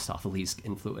under Mephistopheles'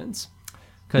 influence,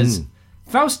 because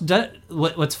Faust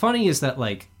what's funny is that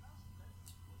like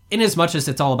in as much as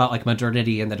it's all about like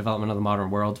modernity and the development of the modern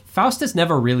world, Faust is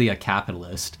never really a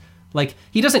capitalist. Like,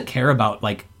 he doesn't care about,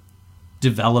 like,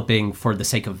 developing for the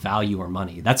sake of value or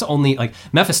money. That's only, like,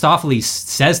 Mephistopheles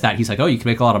says that. He's like, oh, you can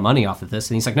make a lot of money off of this.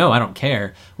 And he's like, no, I don't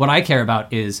care. What I care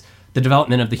about is the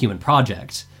development of the human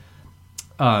project.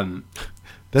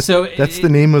 That's the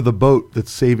name of the boat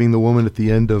that's saving the woman at the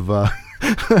end of...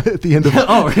 at the end of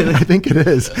oh, really? I think it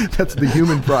is. That's the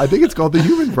human I think it's called the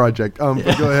Human Project.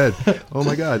 But go ahead. Oh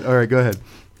my God. All right, go ahead.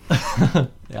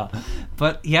 Yeah.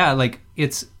 But yeah, like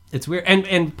it's weird.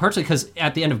 And partially because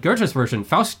at the end of Goethe's version,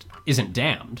 Faust isn't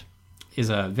damned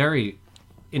is a very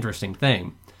interesting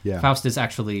thing. Yeah. Faust is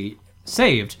actually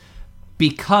saved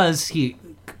because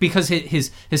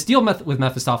his deal with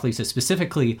Mephistopheles is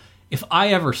specifically, if I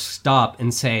ever stop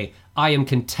and say, I am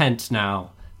content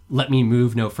now, let me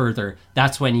move no further,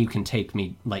 that's when you can take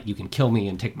me, like you can kill me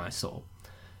and take my soul.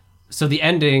 So the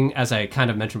ending, as I kind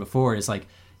of mentioned before, is like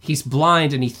he's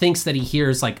blind and he thinks that he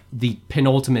hears like the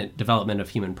penultimate development of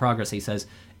human progress. He says,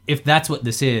 if that's what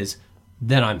this is,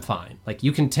 then I'm fine. Like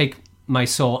you can take my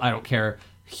soul, I don't care.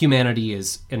 Humanity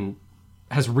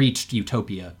has reached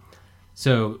utopia.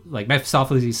 So like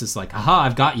Mephistopheles is like, aha,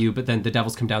 I've got you. But then the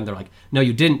devils come down. They're like, no,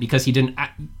 you didn't, because he didn't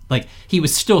like he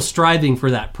was still striving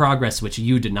for that progress, which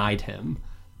you denied him,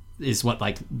 is what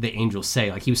like the angels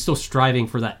say. Like he was still striving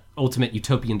for that ultimate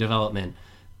utopian development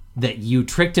that you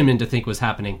tricked him into think was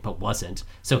happening, but wasn't.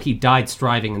 So he died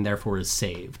striving and therefore is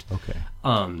saved. Okay.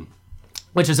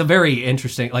 Which is a very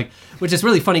interesting, like, which is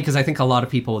really funny because I think a lot of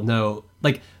people know,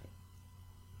 like,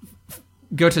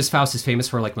 Goethe's Faust is famous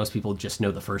for, like, most people just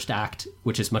know the first act,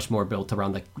 which is much more built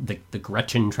around the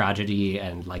Gretchen tragedy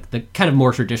and, like, the kind of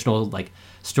more traditional, like,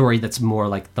 story that's more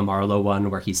like the Marlowe one,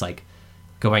 where he's, like,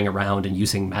 going around and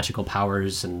using magical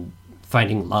powers and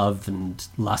finding love and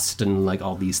lust and, like,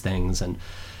 all these things. And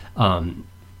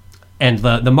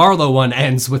the Marlowe one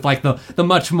ends with, like, the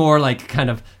much more, like, kind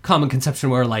of common conception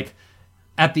where, like,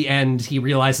 at the end he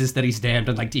realizes that he's damned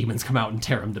and, like, demons come out and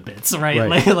tear him to bits, right?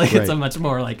 Like Right. It's a much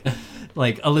more,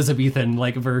 like Elizabethan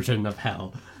like version of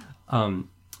hell,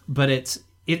 but it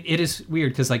is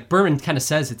weird because like Berman kind of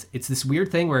says it's this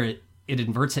weird thing where it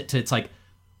inverts it to, it's like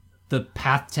the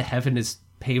path to heaven is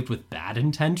paved with bad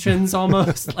intentions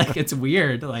almost. Like it's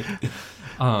weird, like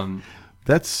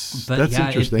that's yeah,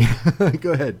 interesting.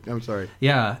 Go ahead, I'm sorry.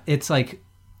 Yeah, it's like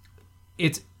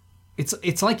it's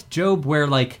like Job, where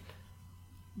like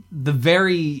the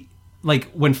very, like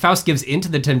when Faust gives into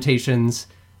the temptations,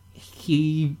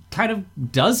 he kind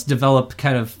of does develop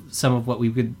kind of some of what we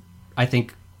would, I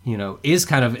think, you know, is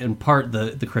kind of in part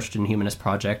the Christian humanist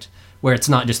project, where it's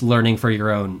not just learning for your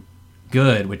own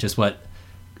good, which is what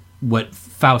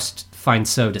Faust finds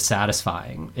so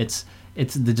dissatisfying. It's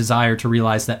the desire to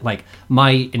realize that, like,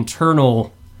 my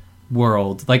internal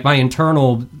world, like my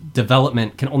internal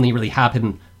development can only really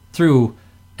happen through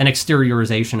an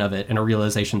exteriorization of it and a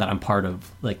realization that I'm part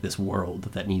of, like, this world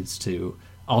that needs to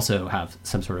also have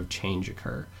some sort of change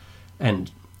occur.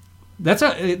 And that's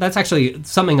actually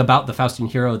something about the Faustian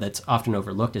hero that's often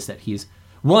overlooked, is that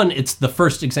it's the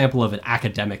first example of an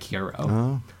academic hero.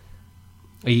 Oh.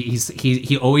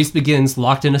 He always begins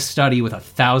locked in a study with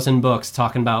 1,000 books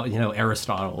talking about, you know,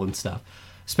 Aristotle and stuff.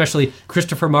 Especially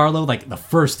Christopher Marlowe, like the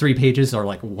first 3 pages are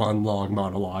like one long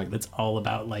monologue that's all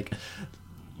about like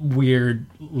weird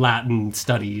Latin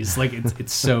studies. Like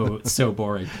it's so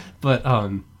boring. But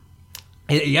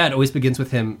it always begins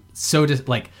with him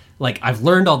like I've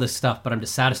learned all this stuff, but I'm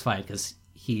dissatisfied because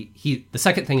he the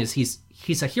second thing is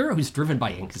he's a hero who's driven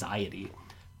by anxiety,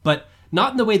 but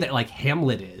not in the way that like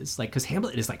Hamlet is, like, because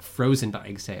Hamlet is like frozen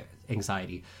by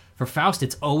anxiety. For Faust,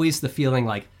 it's always the feeling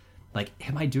like,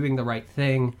 am I doing the right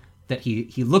thing?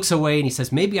 he looks away and he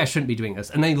says, maybe I shouldn't be doing this.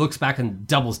 And then he looks back and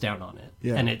doubles down on it.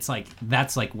 Yeah. And it's like,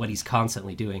 that's like what he's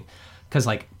constantly doing. Because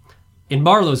like in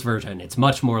Marlowe's version, it's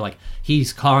much more like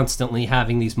he's constantly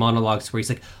having these monologues where he's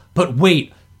like, but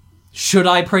wait, should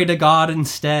I pray to God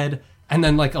instead? And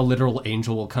then like a literal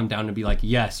angel will come down and be like,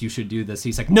 yes, you should do this.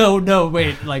 He's like, no,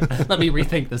 wait, like, let me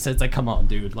rethink this. It's like, come on,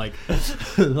 dude. Like,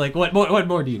 like what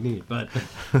more do you need? But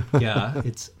yeah,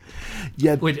 it's,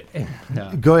 Yeah.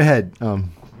 yeah. Go ahead.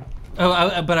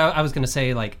 But I was going to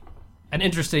say, like, an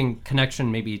interesting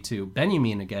connection maybe to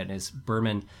Benjamin again is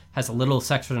Berman has a little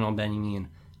section on Benjamin,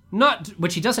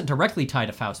 which he doesn't directly tie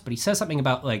to Faust, but he says something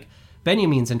about, like,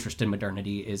 Benjamin's interest in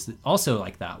modernity is also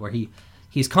like that, where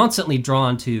he's constantly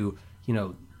drawn to, you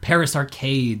know, Paris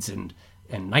arcades and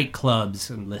nightclubs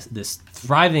and this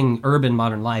thriving urban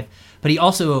modern life, but he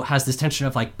also has this tension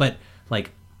of, like, but,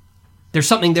 like, there's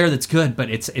something there that's good, but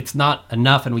it's not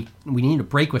enough, and we need to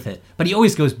break with it. But he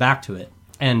always goes back to it.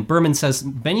 And Berman says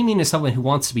Benjamin is someone who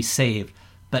wants to be saved,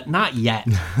 but not yet.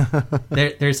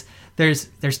 There's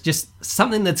just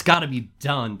something that's got to be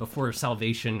done before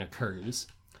salvation occurs,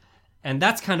 and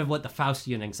that's kind of what the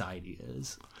Faustian anxiety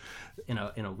is, in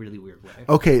a really weird way.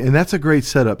 Okay, and that's a great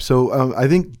setup. So I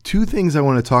think two things I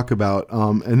want to talk about,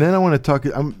 and then I want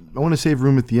to save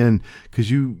room at the end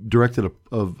because you directed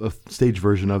a stage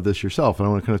version of this yourself, and I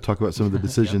want to kind of talk about some of the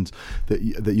decisions that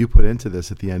you put into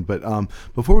this at the end. But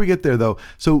before we get there, though,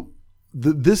 so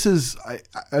this is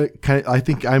I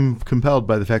think I'm compelled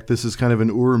by the fact this is kind of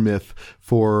an myth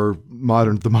for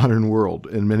the modern world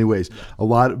in many ways.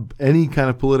 Any kind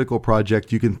of political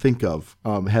project you can think of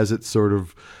has its sort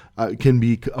of can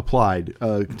be applied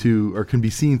to, or can be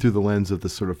seen through the lens of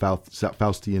this sort of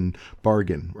Faustian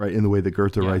bargain, right, in the way that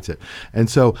Goethe writes it. And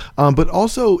so, but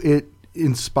also it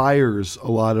inspires a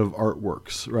lot of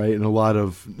artworks, right, and a lot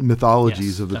of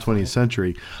mythologies of the definitely. 20th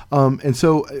century. And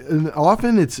so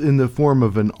often it's in the form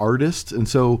of an artist. And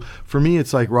so for me,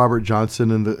 it's like Robert Johnson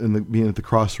and the being at the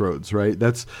crossroads, right?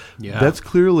 That's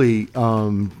clearly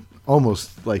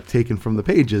almost like taken from the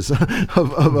pages of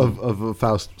a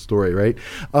Faust story, right?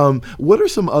 What are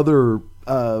some other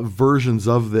versions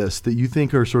of this that you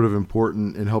think are sort of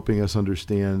important in helping us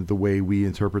understand the way we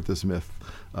interpret this myth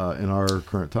in our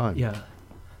current time?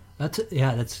 That's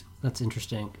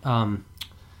interesting.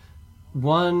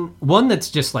 One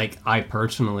that's just like I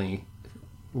personally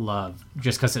love,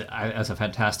 just because it as a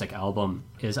fantastic album,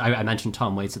 is I mentioned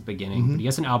Tom Waits at the beginning, but he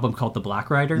has an album called The Black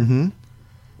Rider.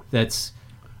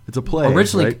 It's a play,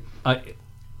 originally, right?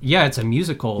 It's a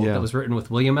musical that was written with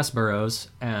William S. Burroughs,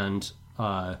 and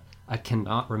I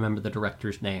cannot remember the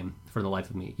director's name for the life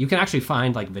of me. You can actually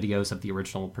find like videos of the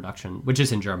original production, which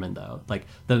is in German though. Like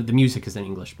the music is in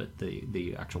English, but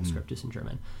the actual script is in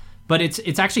German. But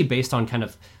it's actually based on kind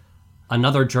of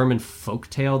another German folk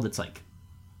tale that's like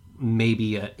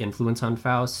maybe an influence on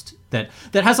Faust that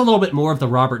has a little bit more of the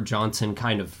Robert Johnson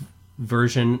kind of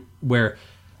version, where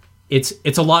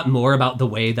it's a lot more about the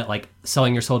way that like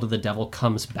selling your soul to the devil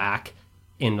comes back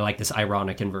in like this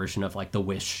ironic inversion of like the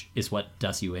wish is what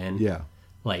does you in. Yeah.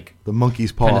 Like the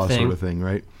monkey's paw kind of sort of thing,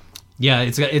 right? Yeah,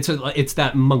 it's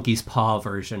that monkey's paw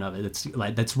version of it. It's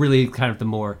like that's really kind of the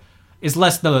more is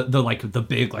less the like the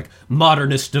big like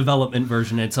modernist development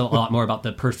version. It's a lot more about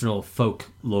the personal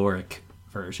folkloric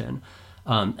version.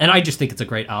 And I just think it's a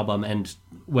great album, and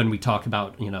when we talk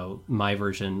about, you know, my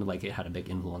version, like it had a big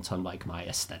influence on like my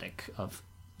aesthetic of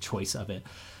choice of it.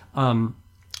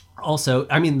 Also,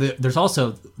 I mean, there's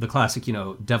also the classic, you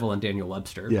know, Devil and Daniel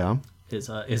Webster. Yeah, is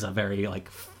a very like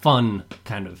fun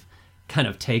kind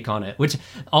of take on it, which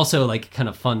also like kind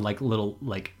of fun like little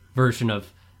like version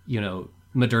of, you know,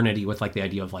 modernity with like the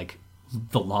idea of like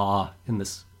the law in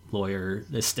this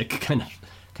lawyeristic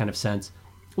kind of sense,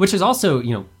 which is also,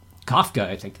 you know, Kafka,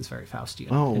 I think, is very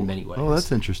Faustian in many ways. Oh,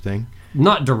 that's interesting.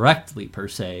 Not directly per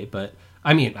se, but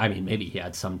I mean, maybe he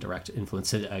had some direct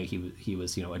influence. He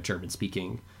was, you know, a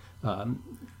German-speaking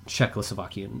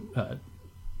Czechoslovakian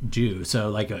Jew. So,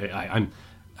 like,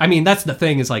 I mean, that's the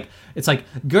thing. Is like, it's like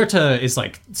Goethe is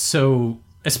like so,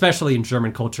 especially in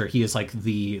German culture, he is like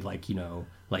the like, you know,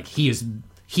 like he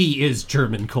is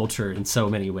German culture in so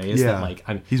many ways. Yeah, that, like,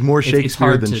 he's more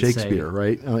Shakespeare than Shakespeare,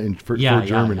 right? For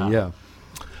Germany, yeah.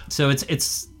 So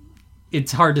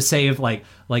it's hard to say if like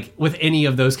with any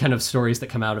of those kind of stories that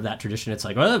come out of that tradition, it's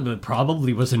like, well, it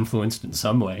probably was influenced in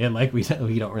some way, and like we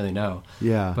don't really know.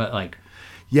 Yeah, but like.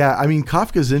 Yeah, I mean,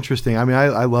 Kafka's interesting. I mean,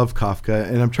 I love Kafka,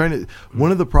 and I'm trying to.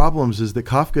 One of the problems is that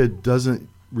Kafka doesn't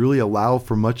really allow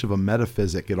for much of a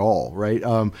metaphysic at all, right?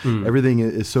 Everything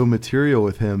is so material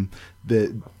with him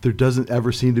that there doesn't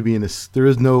ever seem to be there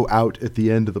is no out at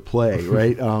the end of the play,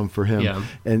 right? For him. Yeah.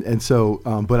 And so,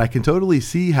 but I can totally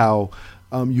see how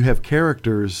you have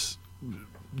characters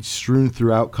strewn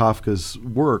throughout Kafka's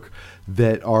work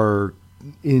that are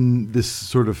in this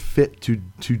sort of fit to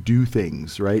do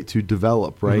things, right? To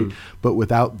develop, right? But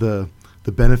without the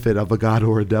benefit of a god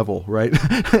or a devil, right?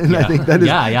 And I think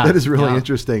that is really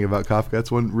interesting about Kafka.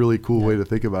 That's one really cool way to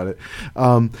think about it.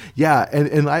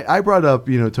 And I brought up,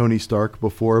 Tony Stark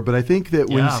before, but I think that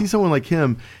when you see someone like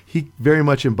him, he very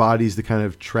much embodies the kind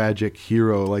of tragic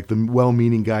hero, like the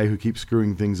well-meaning guy who keeps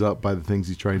screwing things up by the things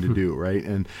he's trying to do, right?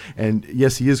 And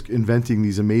yes, he is inventing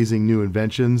these amazing new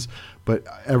inventions, but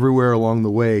everywhere along the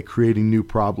way creating new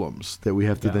problems that we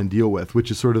have to then deal with,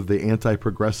 which is sort of the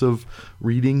anti-progressive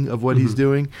reading of what he's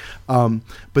doing.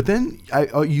 But then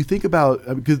you think about,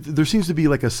 because there seems to be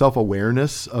like a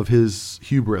self-awareness of his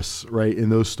hubris, right, in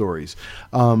those stories.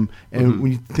 And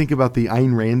when you think about the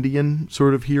Ayn Randian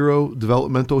sort of hero,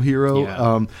 developmental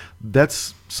hero,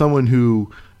 that's someone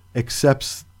who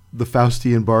accepts the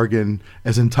Faustian bargain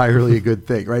as entirely a good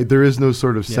thing, right? There is no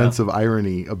sort of sense of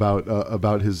irony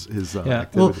about his activity.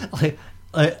 Well,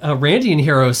 a Randian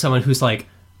hero is someone who's like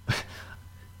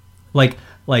I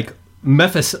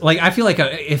feel like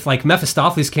if like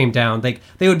Mephistopheles came down,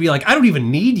 they would be like, I don't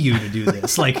even need you to do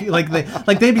this. they'd be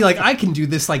like, I can do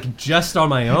this like just on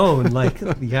my own. They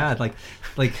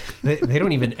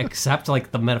don't even accept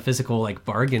like the metaphysical like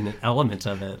bargain element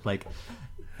of it.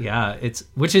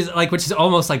 Which is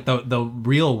almost like the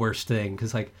real worst thing,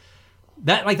 because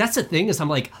that's the thing is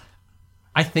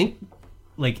I think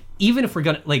like even if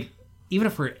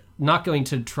we're not going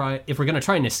to try, if we're gonna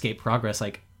try and escape progress,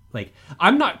 like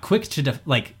I'm not quick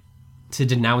to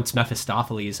denounce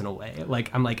Mephistopheles in a way.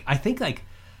 I think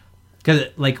because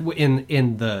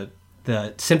in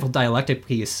the Sinful Dialectic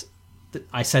piece,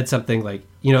 I said something like,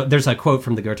 there's a quote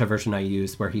from the Goethe version I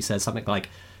used where he says something like,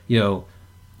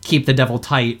 keep the devil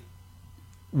tight,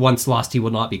 once lost he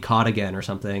will not be caught again, or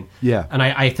something. Yeah. And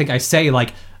I think I say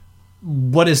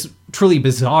what is truly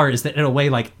bizarre is that in a way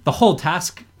the whole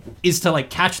task is to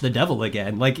catch the devil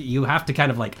again. You have to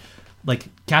kind of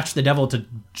catch the devil to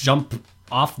jump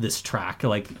off this track.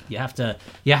 You have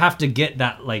to get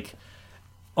that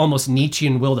almost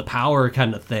Nietzschean will to power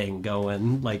kind of thing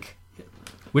going.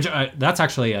 That's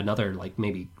actually another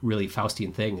maybe really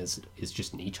Faustian thing is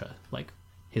just Nietzsche.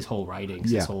 His whole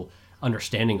writings, his whole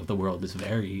understanding of the world is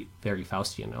very, very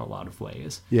Faustian in a lot of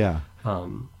ways. Yeah.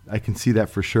 I can see that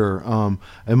for sure.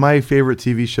 And my favorite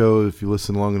TV show, if you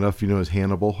listen long enough, is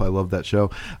Hannibal. I love that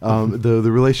show.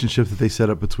 The relationship that they set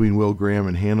up between Will Graham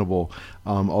and Hannibal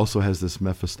also has this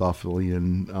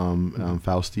Mephistophelian,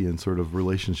 Faustian sort of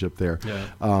relationship there. Yeah.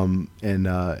 And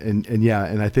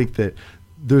I think that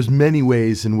there's many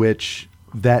ways in which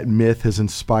that myth has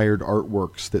inspired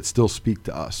artworks that still speak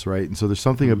to us, right? And so there's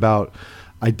something about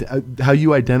how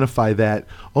you identify that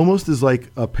almost as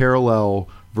like a parallel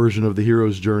version of The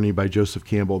Hero's Journey by Joseph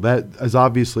Campbell. That has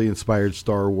obviously inspired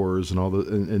Star Wars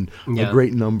and a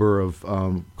great number of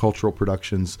cultural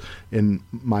productions in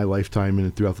my lifetime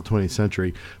and throughout the 20th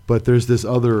century. But there's this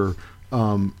other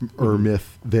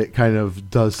myth that kind of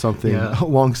does something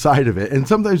alongside of it, and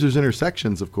sometimes there's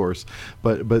intersections, of course,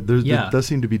 but it does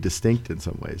seem to be distinct in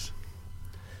some ways.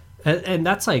 And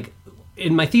that's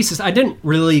in my thesis, I didn't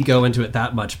really go into it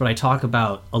that much, but I talk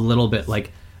about a little bit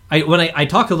I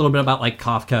talk a little bit about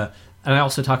Kafka, and I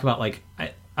also talk about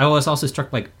I was also struck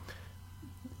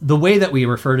the way that we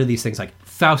refer to these things like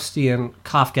Faustian,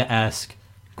 Kafkaesque,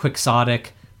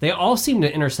 quixotic. They all seem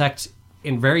to intersect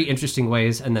in very interesting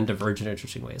ways and then diverge in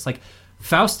interesting ways.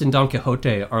 Faust and Don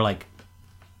Quixote are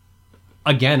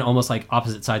again, almost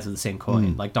opposite sides of the same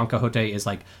coin. Don Quixote is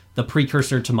the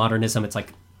precursor to modernism. It's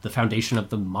the foundation of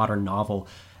the modern novel.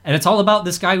 And it's all about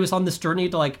this guy who's on this journey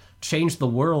to change the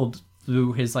world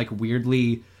through his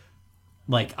weirdly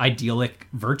idyllic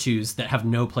virtues that have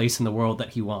no place in the world that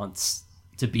he wants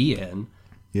to be in.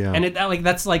 Yeah. And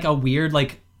that's a weird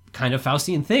kind of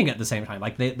Faustian thing at the same time.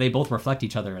 They both reflect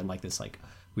each other in this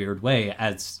weird way,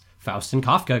 as Faust and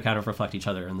Kafka kind of reflect each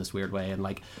other in this weird way. And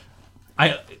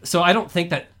I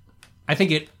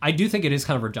do think it is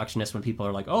kind of reductionist when people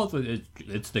are oh,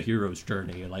 it's the hero's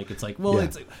journey.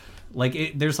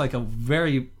 There's a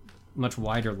very much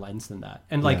wider lens than that.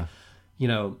 And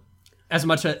as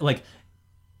much as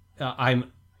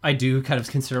I do kind of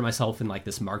consider myself in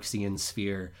this Marxian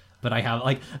sphere, but I have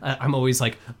I'm always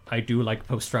I do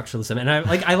post-structuralism, and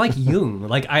I like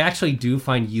Jung. I actually do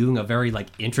find Jung a very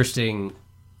interesting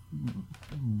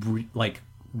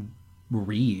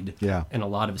read Yeah. and a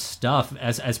lot of stuff,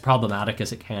 as problematic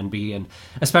as it can be. And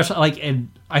especially and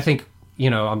I think,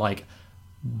 I'm like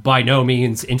by no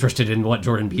means interested in what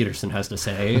Jordan Peterson has to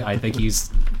say. I think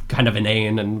he's kind of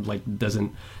inane and like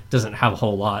doesn't have a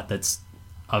whole lot that's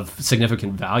of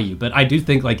significant value. But I do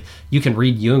think like you can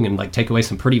read Jung and like take away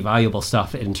some pretty valuable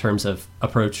stuff in terms of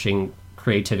approaching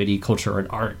creativity, culture, and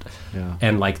art. Yeah.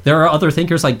 And like there are other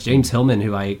thinkers like James Hillman,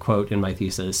 who I quote in my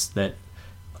thesis, that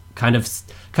kind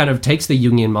of takes the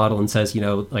Jungian model and says,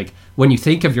 like when you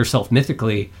think of yourself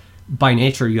mythically, by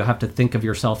nature you have to think of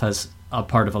yourself as a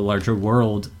part of a larger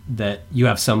world that you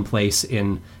have some place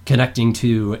in connecting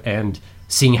to and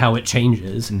seeing how it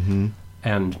changes. Mm-hmm.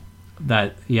 And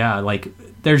that, like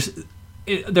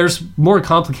there's more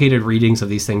complicated readings of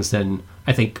these things than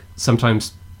I think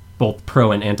sometimes both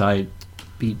pro and anti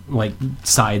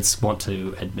sides want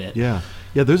to admit. Yeah.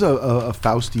 There's a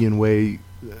Faustian way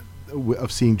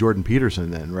of seeing Jordan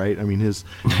Peterson then, right? I mean, his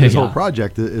whole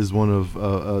project is one of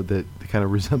that kind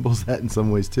of resembles that in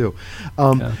some ways too.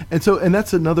 And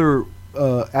that's another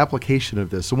application of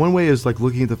this. So one way is like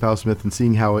looking at the Faust myth and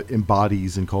seeing how it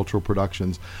embodies in cultural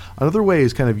productions. Another way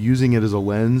is kind of using it as a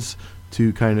lens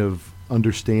to kind of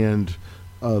understand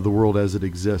the world as it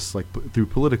exists, like through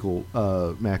political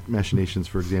machinations,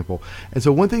 for example. And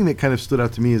so one thing that kind of stood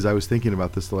out to me as I was thinking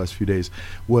about this the last few days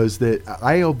was that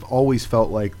I have always felt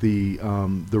like the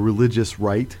religious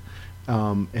right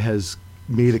has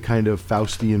made a kind of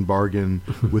Faustian bargain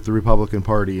with the Republican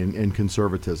Party and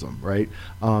conservatism, right?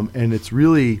 And it's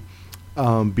really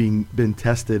been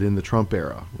tested in the Trump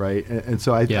era, right? And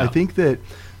so I think that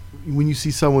when you see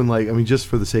someone like, I mean, just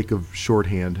for the sake of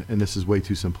shorthand, and this is way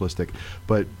too simplistic,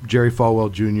 but Jerry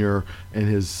Falwell Jr. and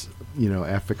his,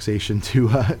 affixation to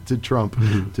Trump,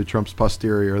 to Trump's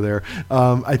posterior there,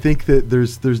 I think that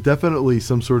there's definitely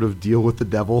some sort of deal with the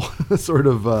devil sort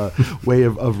of way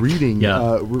of reading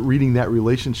reading that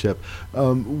relationship.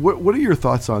 What are your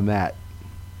thoughts on that?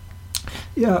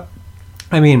 Yeah,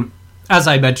 I mean, as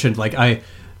I mentioned, like I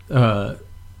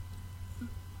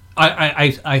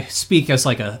speak as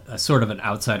like a sort of an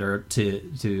outsider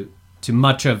to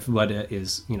much of what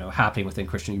is happening within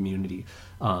Christian community,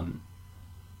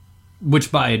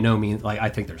 which by no means, like, I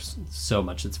think there's so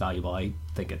much that's valuable. I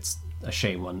think it's a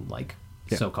shame when like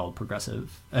so-called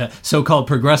progressive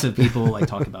people like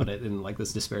talk about it in like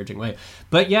this disparaging way.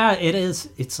 But yeah,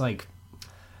 it's like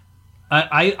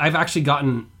I've actually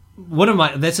gotten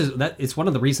it's one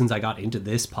of the reasons I got into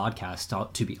this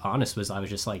podcast, to be honest, was I was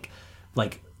just like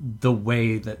the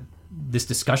way that this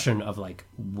discussion of like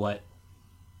what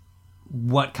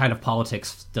kind of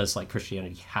politics does like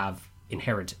Christianity have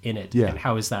inherent in it, and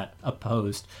how is that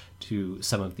opposed to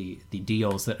some of the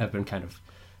deals that have been kind of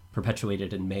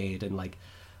perpetuated and made, and like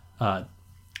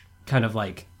kind of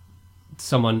like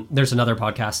there's another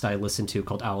podcast I listen to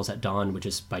called Owls at Dawn, which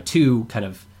is by two kind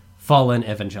of fallen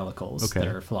evangelicals.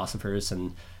 They're philosophers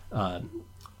and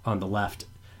on the left,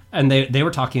 and they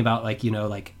were talking about like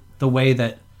like the way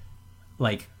that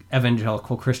like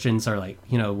evangelical Christians are like,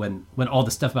 when all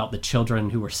the stuff about the children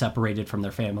who were separated from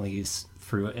their families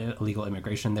through illegal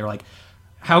immigration, they're like,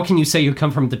 how can you say you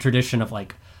come from the tradition of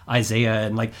like Isaiah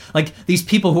and like these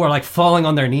people who are like falling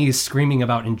on their knees screaming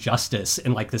about injustice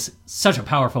in like this such a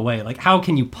powerful way? Like, how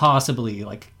can you possibly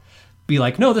like be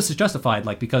like, no, this is justified,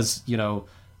 like because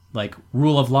like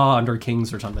rule of law under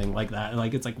kings or something like that?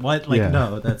 Like, it's like, what? Like,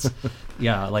 no, that's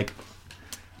like,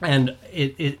 and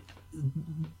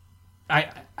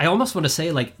I almost want to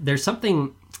say like there's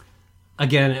something,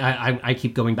 again, I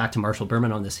keep going back to Marshall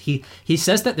Berman on this. He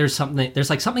says that there's something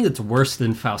that's worse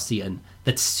than Faustian,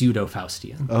 that's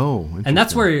pseudo-Faustian. Oh, and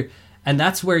that's where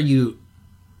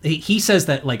he says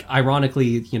that like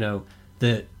ironically,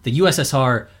 the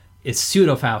USSR is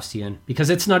pseudo-Faustian because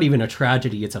it's not even a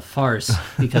tragedy, it's a farce.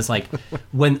 Because like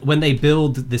when they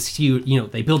build this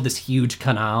huge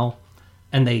canal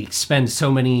and they spend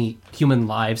so many human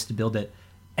lives to build it,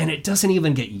 and it doesn't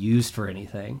even get used for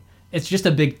anything. It's just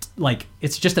a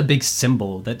big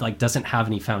symbol that like doesn't have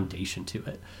any foundation to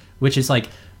it, which is like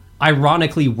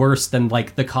ironically worse than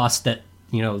like the cost that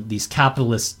these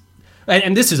capitalists,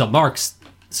 and this is a Marx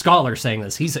scholar saying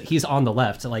this. He's on the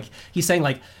left, so like he's saying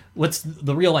like what's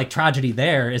the real like tragedy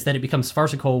there is that it becomes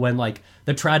farcical when like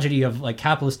the tragedy of like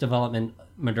capitalist development,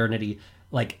 modernity,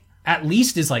 like at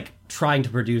least is like trying to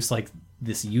produce like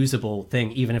this usable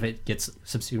thing, even if it gets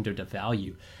subsumed into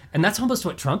value. And that's almost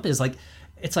what Trump is like.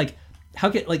 It's like, how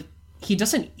can, like, he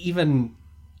doesn't even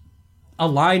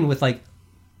align with like,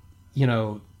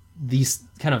 these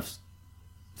kind of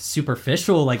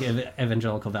superficial like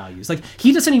evangelical values. Like,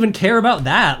 he doesn't even care about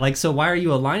that. Like, so why are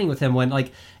you aligning with him when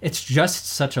like it's just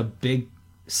such a big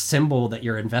symbol that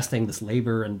you're investing this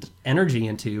labor and energy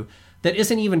into that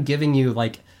isn't even giving you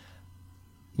like,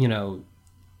 you know,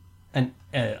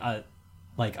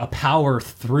 a power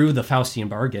through the Faustian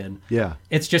bargain. Yeah.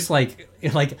 It's just like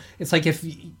if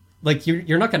like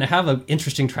you're not going to have an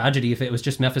interesting tragedy if it was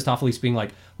just Mephistopheles being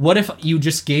like, what if you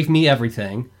just gave me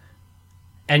everything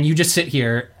and you just sit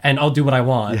here and I'll do what I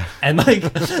want. Yeah. And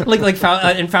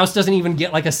and Faust doesn't even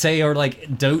get like a say or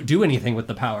like don't do anything with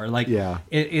the power. Like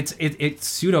it's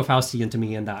pseudo Faustian to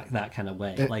me in that kind of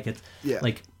way.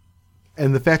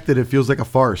 And the fact that it feels like a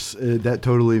farce, that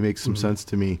totally makes some sense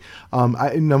to me.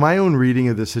 My own reading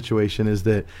of this situation is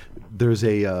that there's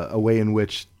a way in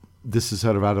which this is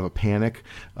sort of out of a panic.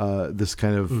 This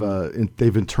kind of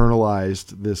they've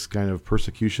internalized this kind of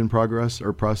persecution process,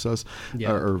 or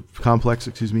complex,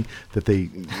 that they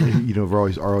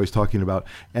are always talking about.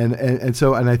 And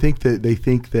I think that they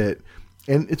think that,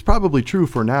 and it's probably true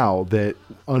for now, that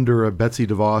under a Betsy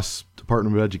DeVos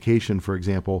Department of Education, for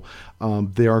example,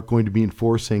 they aren't going to be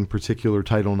enforcing particular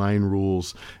Title IX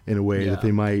rules in a way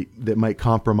that might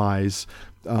compromise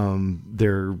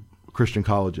their Christian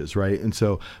colleges, right? And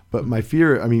so, but my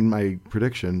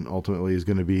prediction ultimately is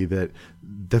going to be that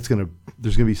there's going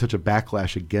to be such a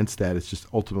backlash against that. It's just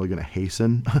ultimately going to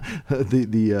hasten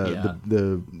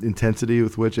the intensity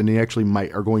with which, and they actually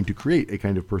are going to create a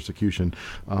kind of persecution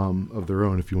of their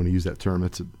own, if you want to use that term.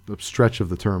 It's a stretch of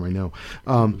the term, I know.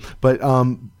 And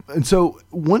so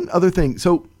one other thing,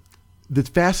 that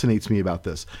fascinates me about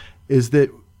this is that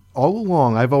all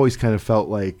along I've always kind of felt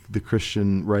like the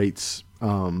Christian right's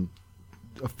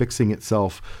affixing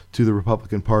itself to the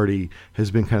Republican Party has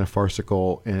been kind of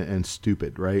farcical and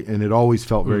stupid, right? And it always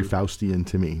felt very Faustian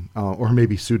to me, or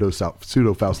maybe pseudo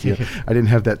Faustian. I didn't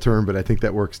have that term, but I think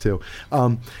that works too.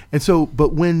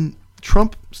 But when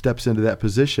Trump steps into that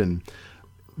position,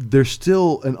 there's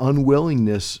still an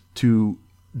unwillingness to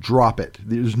drop it.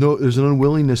 There's an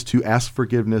unwillingness to ask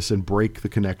forgiveness and break the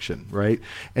connection, right?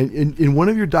 And in one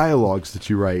of your dialogues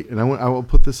that you write, and I will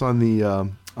put this on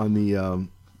the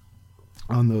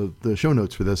show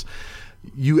notes for this,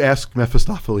 you ask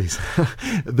Mephistopheles,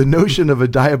 the notion of a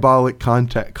diabolic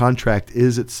contract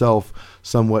is itself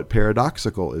somewhat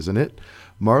paradoxical, isn't it?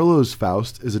 Marlowe's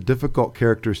Faust is a difficult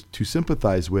character to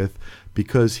sympathize with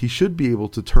because he should be able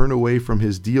to turn away from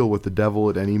his deal with the devil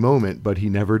at any moment, but he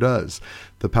never does.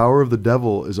 The power of the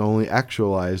devil is only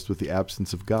actualized with the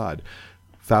absence of God.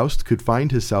 Faust could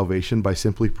find his salvation by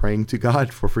simply praying to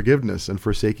God for forgiveness and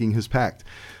forsaking his pact.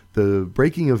 The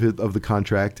breaking of the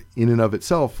contract in and of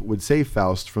itself would save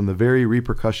Faust from the very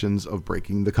repercussions of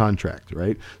breaking the contract,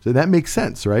 right? So that makes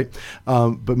sense, right?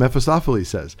 But Mephistopheles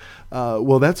says,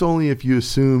 well, that's only if you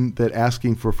assume that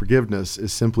asking for forgiveness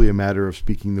is simply a matter of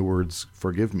speaking the words,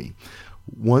 forgive me.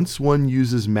 Once one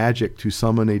uses magic to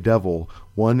summon a devil,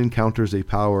 one encounters a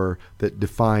power that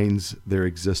defines their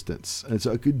existence. And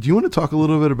so, do you want to talk a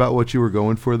little bit about what you were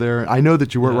going for there? I know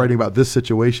that you weren't writing about this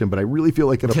situation, but I really feel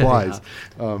like it applies.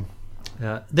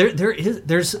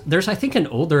 There's I think an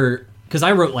older, because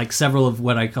I wrote like several of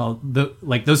what I call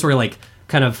those were like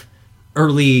kind of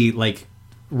early like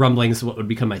rumblings of what would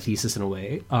become my thesis in a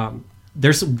way.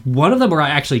 There's one of them where I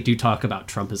actually do talk about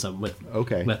Trumpism with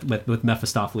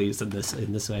Mephistopheles in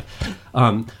this way,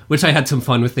 which I had some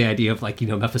fun with the idea of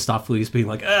Mephistopheles being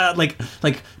like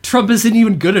Trump isn't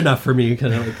even good enough for me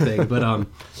kind of like thing. But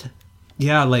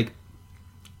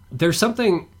there's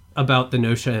something about the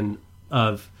notion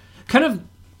of kind of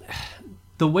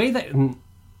the way that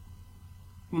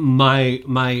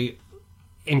my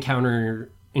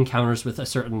encounters with a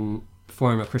certain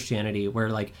form of Christianity where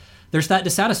there's that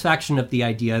dissatisfaction of the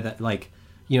idea that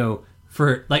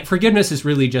forgiveness is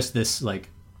really just this I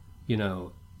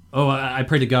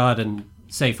pray to God and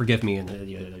say forgive me and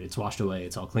it's washed away,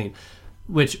 it's all clean,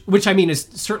 which I mean is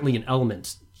certainly an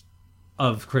element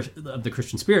of the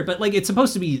Christian spirit, but it's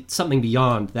supposed to be something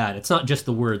beyond that. It's not just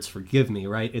the words forgive me,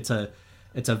 right? It's a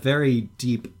very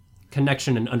deep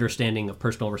connection and understanding of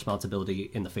personal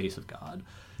responsibility in the face of God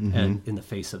and in the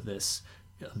face of this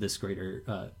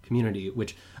greater community,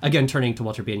 which again, turning to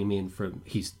Walter Benjamin,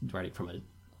 he's writing from a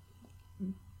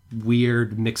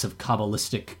weird mix of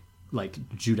Kabbalistic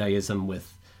Judaism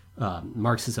with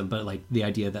Marxism, but the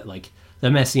idea that the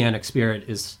Messianic spirit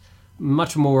is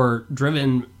much more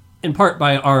driven in part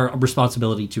by our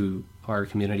responsibility to our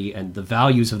community and the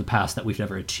values of the past that we've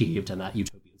never achieved, and that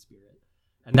utopian spirit,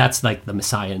 and that's the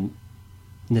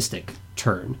messianistic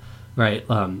turn, right?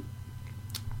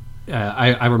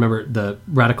 I remember the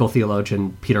radical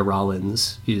theologian Peter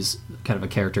Rollins, who's kind of a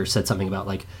character, said something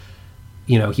about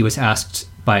he was asked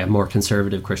by a more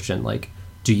conservative Christian,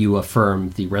 do you affirm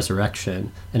the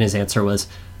resurrection? And his answer was,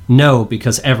 no,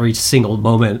 because every single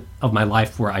moment of my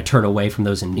life where I turn away from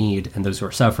those in need and those who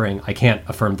are suffering, I can't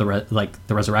affirm the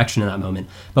resurrection in that moment.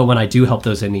 But when I do help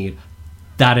those in need,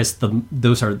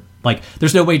 those are like,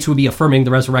 there's no way to be affirming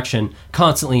the resurrection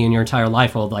constantly in your entire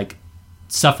life while like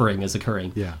suffering is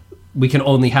occurring. Yeah. We can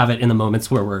only have it in the moments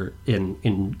where we're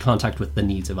in contact with the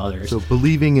needs of others. So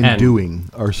believing and doing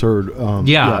are sort of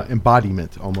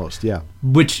embodiment almost. Yeah.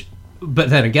 But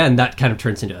then again, that kind of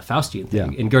turns into a Faustian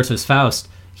thing. Yeah. In Goethe's Faust,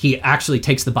 he actually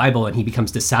takes the Bible and he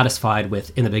becomes dissatisfied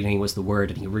with "in the beginning was the Word,"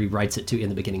 and he rewrites it to "in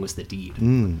the beginning was the deed."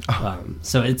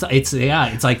 So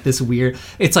it's like this weird.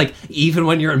 It's like even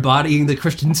when you're embodying the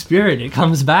Christian spirit, it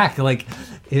comes back. Like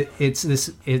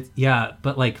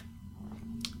but like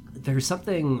there's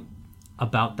something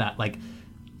about that, like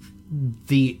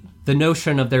the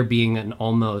notion of there being an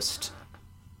almost,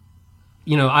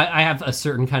 I have a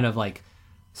certain kind of like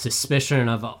suspicion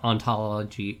of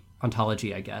ontology,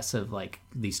 I guess, of like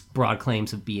these broad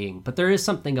claims of being, but there is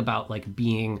something about like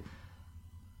being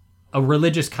a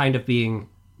religious kind of being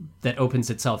that opens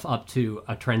itself up to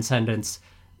a transcendence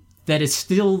that is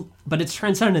still, but it's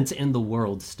transcendence in the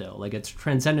world still, like it's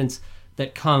transcendence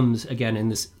that comes again in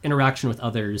this interaction with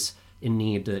others in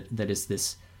need, that is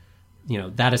this,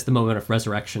 that is the moment of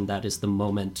resurrection, that is the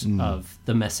moment of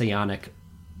the messianic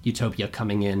utopia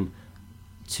coming in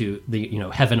to the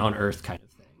heaven on earth kind of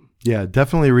thing. Yeah,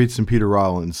 definitely read some Peter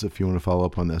Rollins if you want to follow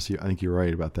up on this. I think you're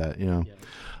right about that.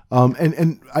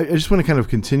 And I just want to kind of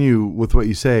continue with what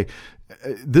you say.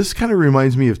 This kind of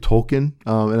reminds me of Tolkien,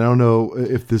 and I don't know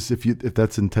if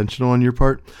that's intentional on your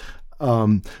part,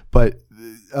 but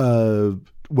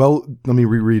well, let me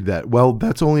reread that. Well,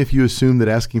 that's only if you assume that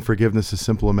asking forgiveness is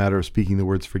simple a matter of speaking the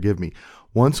words "forgive me."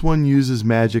 Once one uses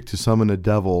magic to summon a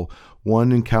devil,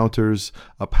 one encounters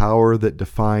a power that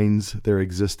defines their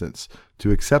existence.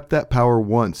 To accept that power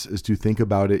once is to think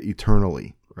about it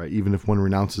eternally, right? Even if one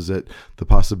renounces it, the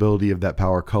possibility of that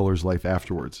power colors life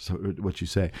afterwards, is what you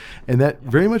say. And that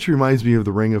very much reminds me of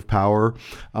the Ring of Power,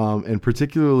 and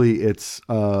particularly its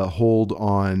hold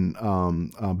on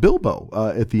Bilbo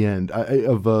at the end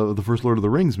of the first Lord of the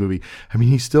Rings movie. I mean,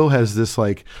 he still has this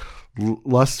like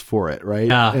lust for it,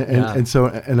 right? And so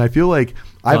I feel like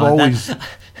I've always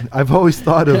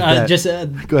thought of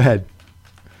that. Go ahead.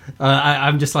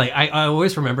 I'm just like I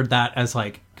always remembered that as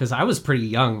like, because I was pretty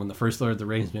young when the first Lord of the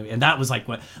Rings movie, and that was like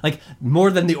what, like more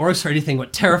than the orcs or anything,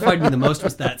 what terrified me the most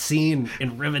was that scene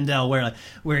in Rivendell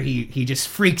where he just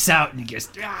freaks out and he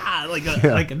just like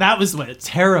that was what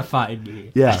terrified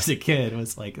me as a kid,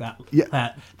 was like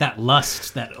that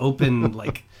lust, that open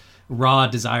like raw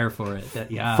desire for it.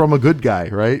 From a good guy,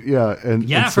 right? Yeah, and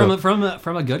from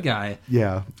a good guy.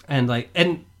 Yeah, and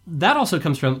that also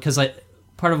comes from, because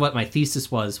part of what my thesis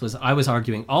was I was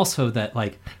arguing also that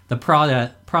like the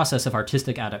process of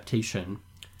artistic adaptation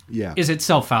is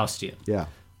itself Faustian. Yeah,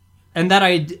 and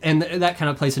that kind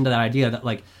of plays into that idea that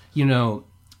like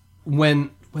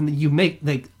when you make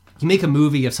a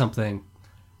movie of something,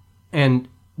 and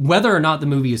whether or not the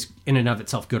movie is in and of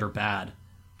itself good or bad,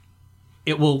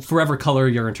 it will forever color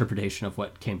your interpretation of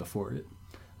what came before it.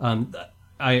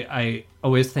 I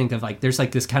always think of like, there's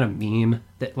like this kind of meme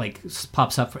that like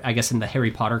pops up, I guess, in the Harry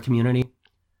Potter community,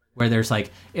 where there's like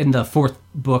in the fourth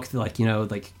book, like,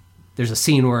 like there's a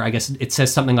scene where I guess it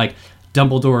says something like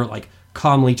Dumbledore like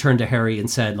calmly turned to Harry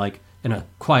and said like in a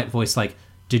quiet voice, like,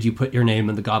 "Did you put your name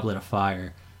in the Goblet of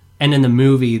Fire?" And in the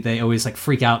movie, they always like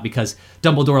freak out because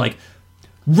Dumbledore like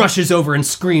rushes over and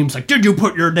screams like, "Did you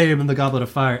put your name in the Goblet of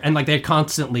Fire?" And like they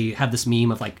constantly have this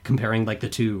meme of like comparing like the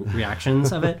two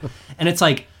reactions of it. And it's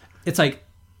like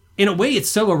in a way it's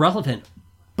so irrelevant,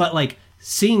 but like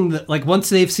seeing the, like once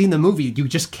they've seen the movie, you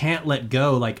just can't let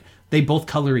go. Like they both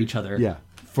color each other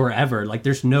forever. Like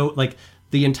there's no, like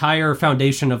the entire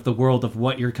foundation of the world of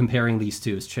what you're comparing these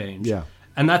two has changed. Yeah.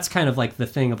 And that's kind of like the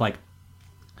thing of like,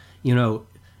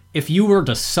 if you were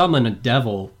to summon a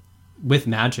devil with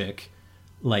magic,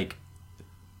 like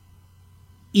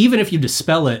even if you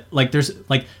dispel it, like there's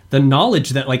like the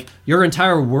knowledge that like your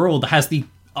entire world has the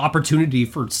opportunity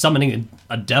for summoning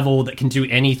a devil that can do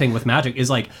anything with magic is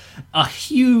like a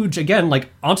huge, again, like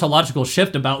ontological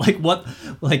shift about like what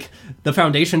like the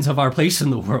foundations of our place in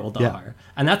the world are.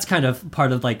 And that's kind of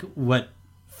part of like what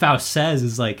Faust says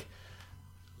is like,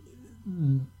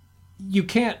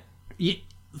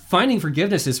 finding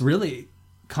forgiveness is really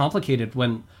complicated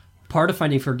when part of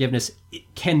finding forgiveness, it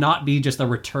cannot be just a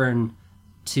return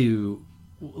to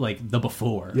like the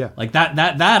before. Like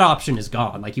that option is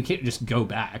gone. Like you can't just go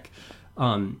back.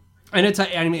 And it's,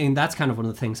 I mean, that's kind of one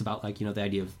of the things about like, the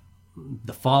idea of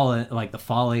the fall, like the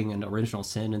falling and original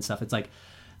sin and stuff. It's like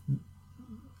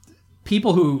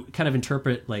people who kind of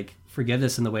interpret like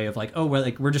forgiveness in the way of like, oh,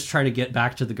 we're just trying to get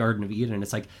back to the Garden of Eden.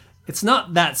 It's like, it's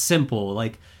not that simple.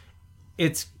 Like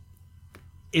it's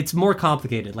more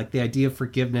complicated. Like the idea of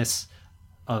forgiveness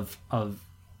of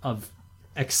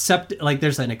accept, like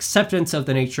there's an acceptance of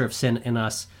the nature of sin in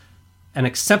us, an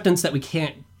acceptance that we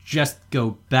can't just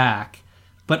go back,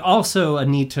 but also a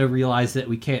need to realize that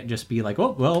we can't just be like,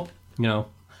 oh, well, you know,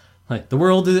 like the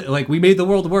world is like, we made the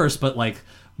world worse, but like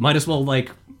might as well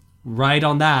like ride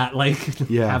on that, like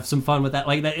have some fun with that.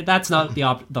 Like that's not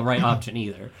the right option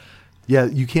either. Yeah,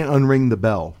 you can't unring the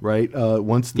bell, right?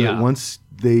 Once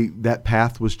that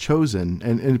path was chosen,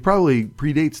 and it probably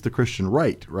predates the Christian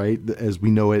right, as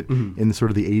we know it in the sort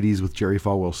of the 80s with Jerry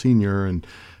Falwell Sr. and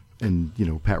you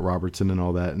know, Pat Robertson and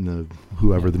all that, and the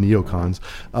neocons.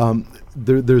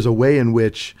 There's a way in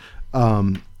which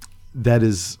that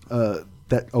is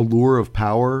that allure of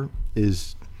power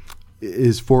is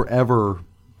forever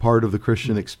part of the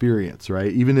Christian experience,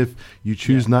 right? Even if you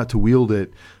choose not to wield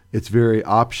it, its very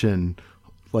option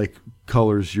like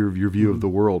colors your view of the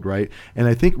world, right? And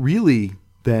I think really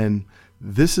then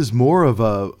this is more of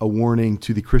a warning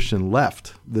to the Christian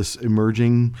left, this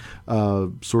emerging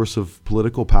source of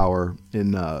political power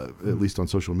in at least on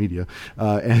social media,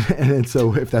 and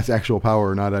so if that's actual power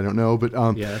or not, I don't know. But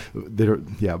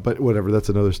but whatever, that's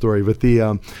another story. But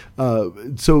the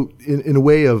so in a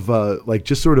way of like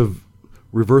just sort of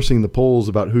reversing the polls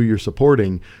about who you're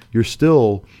supporting, you're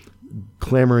still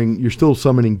clamoring, you're still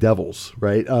summoning devils,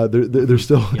 right? There's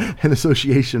still an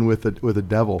association with a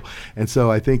devil, and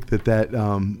so I think that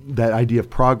idea of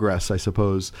progress, I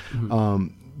suppose,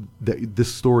 that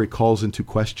this story calls into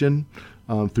question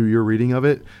through your reading of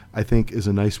it, I think is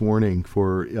a nice warning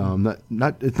for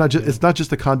it's not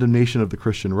just a condemnation of the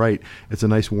Christian right, it's a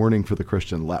nice warning for the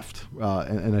Christian left,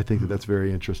 and I think that's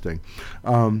very interesting.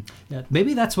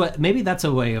 Maybe that's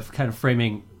a way of kind of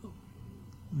framing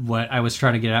what I was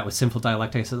trying to get at with sinful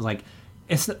dialectics. Is like,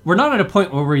 we're not at a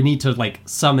point where we need to like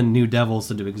summon new devils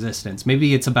into existence.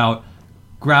 Maybe it's about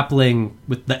grappling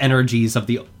with the energies of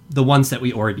the ones that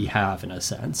we already have, in a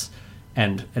sense,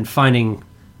 and finding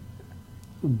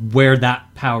where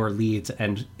that power leads,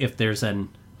 and if there's a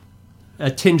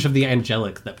tinge of the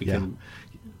angelic that we can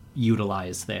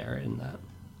utilize there in that.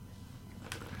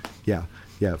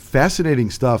 Yeah, fascinating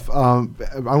stuff.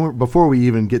 Before we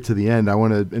even get to the end, I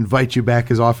want to invite you back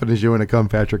as often as you want to come,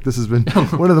 Patrick. This has been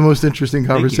one of the most interesting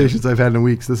conversations I've had in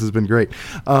weeks. This has been great.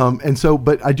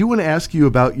 But I do want to ask you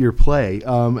about your play.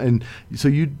 And so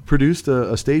you produced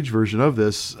a stage version of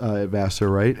this at Vassar,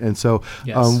 right? And so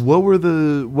what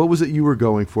was it you were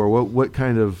going for? What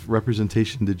kind of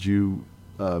representation did you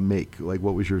make? Like,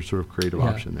 what was your sort of creative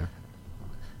option there?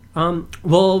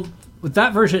 Well, with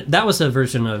that version, that was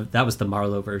the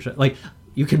Marlowe version. Like,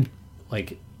 you can,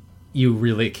 like, you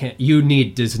really can't, you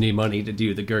need Disney money to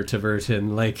do the Goethe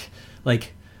version. Like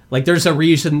there's a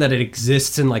reason that it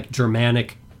exists in, like,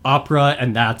 Germanic opera,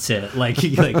 and that's it. Like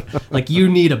you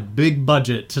need a big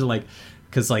budget to, like,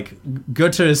 because, like,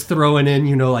 Goethe is throwing in,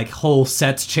 you know, like, whole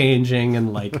sets changing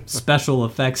and, like, special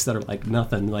effects that are, like,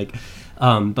 nothing. Like,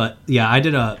 but, yeah, I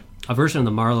did a version of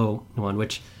the Marlowe one,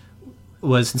 which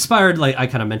was inspired, like I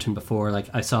kind of mentioned before, like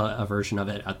I saw a version of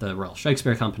it at the Royal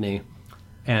Shakespeare Company,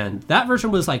 and that version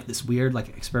was like this weird, like,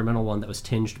 experimental one that was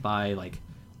tinged by, like,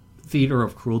 theater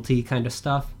of cruelty kind of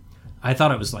stuff. I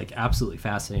thought it was, like, absolutely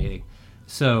fascinating.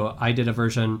 So I did a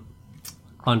version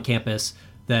on campus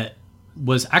that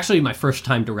was actually my first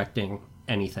time directing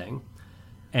anything,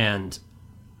 and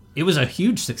it was a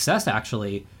huge success,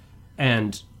 actually.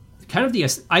 And kind of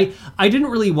I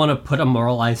didn't really want to put a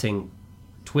moralizing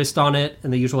twist on it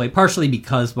in the usual way, partially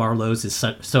because Marlowe's is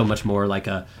so much more like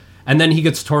and then he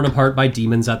gets torn apart by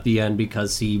demons at the end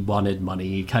because he wanted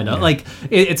money, kind of like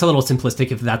it's a little simplistic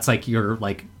if that's like your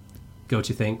like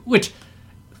go-to thing, which,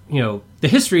 you know, the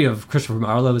history of Christopher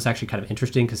Marlowe is actually kind of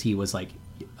interesting because he was like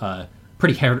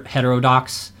pretty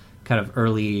heterodox, kind of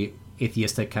early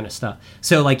atheistic kind of stuff.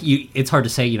 So like it's hard to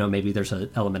say, you know, maybe there's an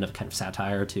element of kind of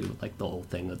satire to like the whole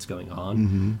thing that's going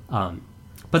on.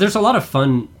 But there's a lot of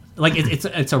fun. Like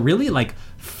it's a really like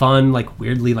fun, like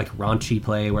weirdly like raunchy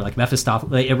play where like Mephistopheles,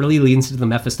 like, it really leans into the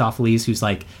Mephistopheles who's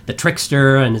like the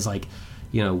trickster and is like,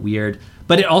 you know, weird.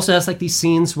 But it also has like these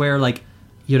scenes where, like,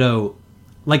 you know,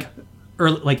 like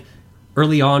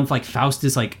early on, like Faust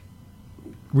is like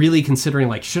really considering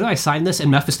like, should I sign this? And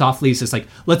Mephistopheles is like,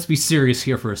 let's be serious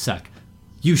here for a sec.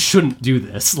 You shouldn't do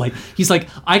this. Like, he's like,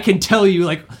 I can tell you,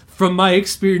 like, from my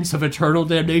experience of eternal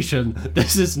damnation,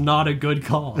 this is not a good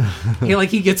call.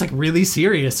 He gets like really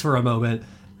serious for a moment,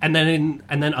 and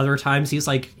then other times he's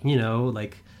like, you know,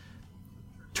 like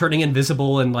turning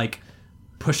invisible and like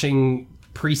pushing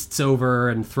priests over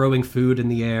and throwing food in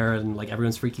the air, and like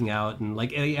everyone's freaking out, and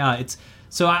like yeah, it's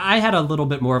so I had a little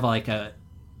bit more of like a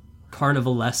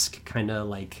carnivalesque kind of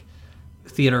like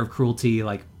theater of cruelty.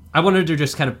 Like I wanted to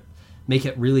just kind of make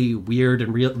it really weird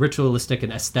and ritualistic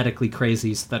and aesthetically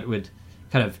crazy, so that it would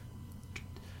kind of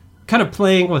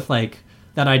playing with like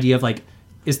that idea of like,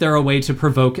 is there a way to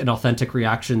provoke an authentic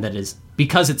reaction that is,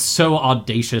 because it's so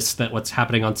audacious that what's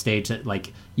happening on stage that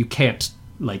like you can't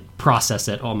like process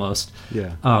it almost.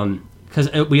 Yeah.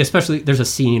 Because we especially, there's a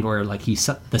scene where like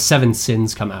the 7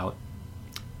 sins come out,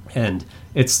 and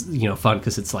it's, you know, fun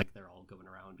because it's like they're all going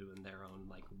around doing their own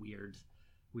like weird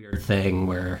thing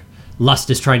where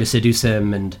lust is trying to seduce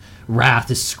him and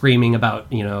wrath is screaming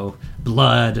about, you know,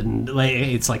 blood, and like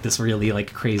it's like this really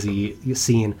like crazy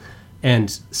scene.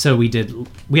 And so we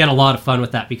had a lot of fun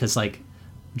with that, because like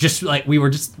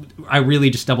I really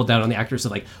just doubled down on the actors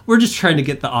of like, we're just trying to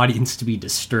get the audience to be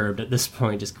disturbed at this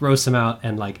point, just gross them out.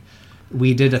 And like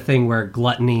we did a thing where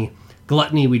gluttony,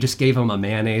 we just gave him a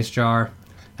mayonnaise jar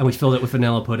and we filled it with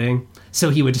vanilla pudding. So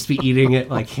he would just be eating it,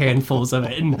 like handfuls of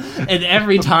it. And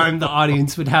every time the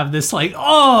audience would have this like,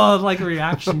 oh, like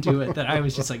reaction to it, that I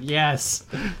was just like, yes,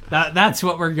 that's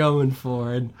what we're going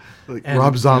for. And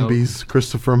Rob Zombie's,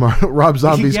 Christopher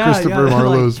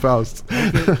Marlowe's Faust.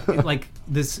 Like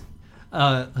this,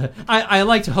 I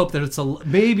like to hope that it's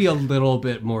maybe a little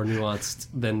bit more nuanced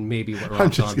than maybe what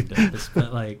Rob Zombie does,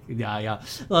 but like, yeah,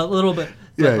 a little bit.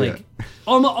 But like,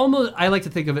 almost, I like to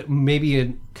think of it maybe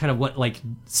in kind of what like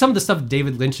some of the stuff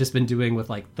David Lynch has been doing with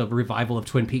like the revival of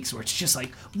Twin Peaks, where it's just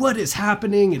like, what is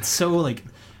happening? It's so like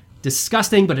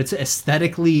disgusting, but it's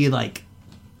aesthetically like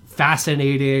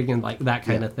fascinating, and like that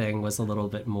kind of thing was a little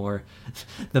bit more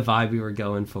the vibe we were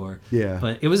going for. Yeah.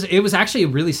 But it was actually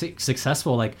really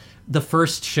successful. Like the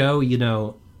first show, you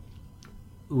know,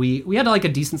 we had like a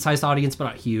decent sized audience, but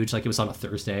not huge. Like it was on a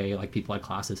Thursday, like people had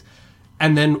classes,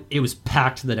 and then it was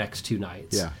packed the next 2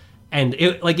 nights. Yeah. And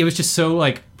it was just so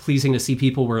like pleasing to see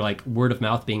people were like word of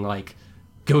mouth being like,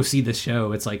 go see this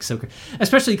show. It's like so,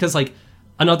 especially because like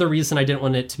another reason I didn't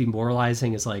want it to be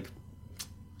moralizing is like,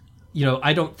 you know,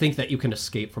 I don't think that you can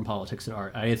escape from politics and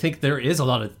art. I think there is a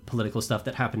lot of political stuff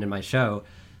that happened in my show,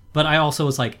 but I also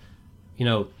was like, you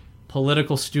know,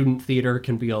 political student theater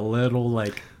can be a little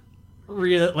like,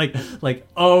 real, like,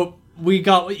 oh, we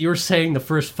got what you were saying the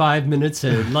first 5 minutes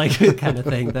and like kind of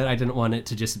thing, that I didn't want it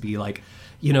to just be like,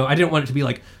 you know, I didn't want it to be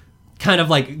like, kind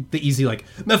of like the easy like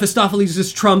Mephistopheles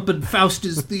is Trump and Faust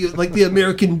is the like the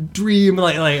American dream.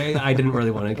 Like I didn't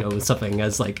really want to go with something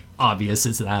as like obvious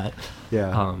as that.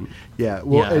 Yeah.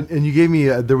 Well, yeah. And you gave me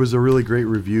there was a really great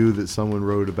review that someone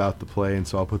wrote about the play, and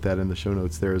so I'll put that in the show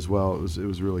notes there as well. It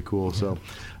was really cool. So.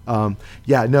 I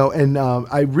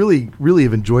really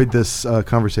have enjoyed this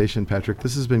conversation, Patrick.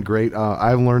 This has been great.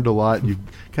 I've learned a lot. You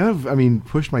kind of,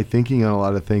 pushed my thinking on a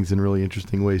lot of things in really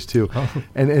interesting ways too. Oh.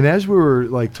 And as we were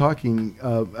like talking,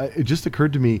 it just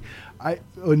occurred to me, I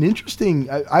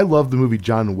love the movie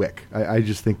John Wick. I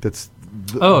just think that's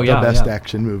the best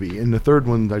action movie. And the third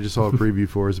one I just saw a preview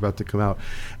for is about to come out.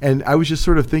 And I was just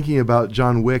sort of thinking about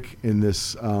John Wick in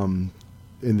this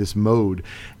mode,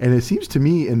 and it seems to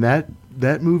me in that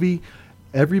movie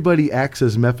everybody acts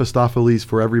as Mephistopheles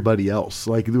for everybody else.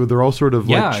 Like they're all sort of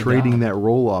trading that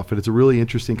role off, and it's a really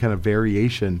interesting kind of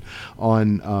variation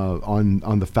on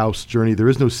the Faust journey. There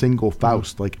is no single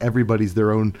Faust. Like everybody's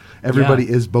their own. Everybody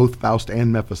is both Faust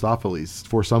and Mephistopheles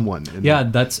for someone.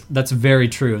 That's very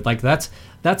true. Like that's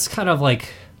kind of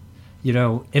like, you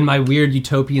know, in my weird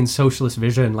utopian socialist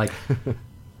vision, like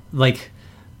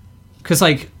because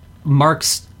like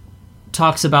Marx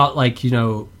talks about like, you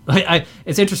know,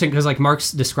 it's interesting because like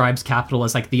Marx describes capital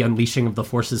as like the unleashing of the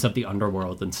forces of the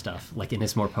underworld and stuff, like in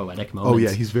his more poetic moments. Oh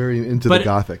yeah, he's very into the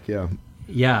Gothic.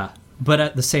 Yeah, but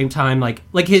at the same time,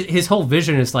 like his whole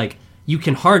vision is like you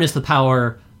can harness the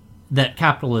power that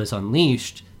capital is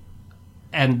unleashed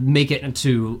and make it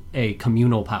into a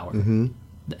communal power. Mm-hmm.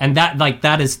 And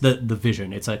that is the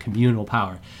vision. It's a communal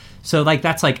power. So like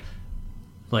that's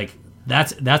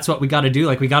that's what we got to do.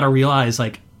 Like we got to realize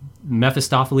like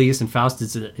Mephistopheles and Faust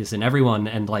is in everyone,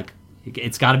 and like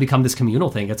it's got to become this communal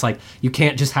thing. It's like you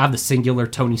can't just have the singular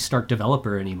Tony Stark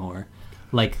developer anymore.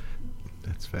 Like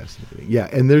that's fascinating. Yeah,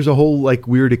 and there's a whole like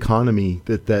weird economy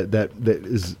that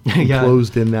is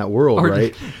enclosed in that world, or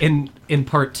right? In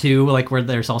part 2, like where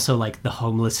there's also like the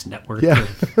homeless network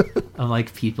of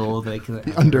like people like the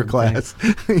underclass.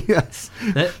 Yes.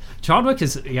 That John Wick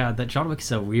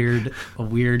is a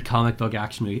weird comic book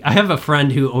action movie. I have a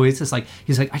friend who always is like,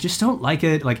 he's like, I just don't like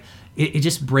it. Like it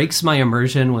just breaks my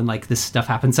immersion when like this stuff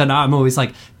happens, and I'm always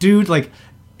like, dude, like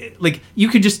like you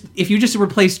could just if you just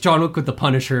replace John Wick with the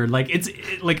Punisher, like it's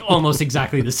like almost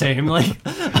exactly the same. Like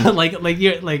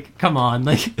you're like come on,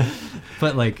 like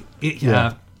but like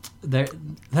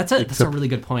that's a really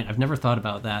good point. I've never thought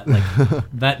about that. Like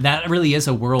that really is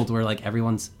a world where like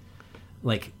everyone's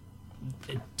like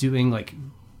doing like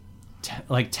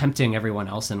tempting everyone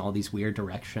else in all these weird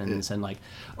directions and like.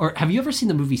 Or have you ever seen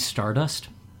the movie Stardust?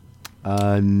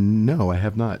 No, I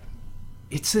have not.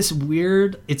 It's this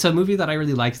weird. It's a movie that I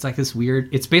really like. It's like this weird.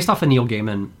 It's based off a Neil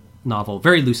Gaiman novel,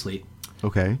 very loosely.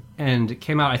 Okay. And it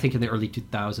came out, I think, in the early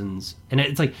 2000s. And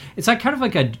it's like kind of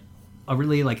like a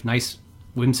really like nice,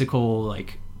 whimsical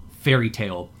like fairy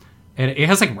tale. And it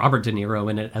has like Robert De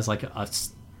Niro in it as like a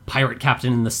pirate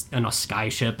captain in a sky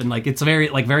ship, and like it's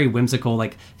very whimsical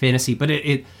like fantasy. But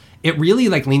it really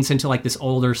like leans into like this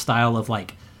older style of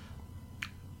like.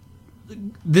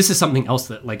 This is something else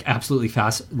that like absolutely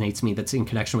fascinates me that's in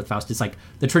connection with Faust. It's like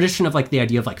the tradition of like the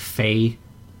idea of like fae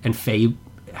and fae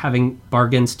having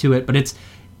bargains to it, but it's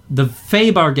the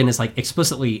fae bargain is like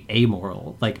explicitly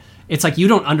amoral. Like it's like you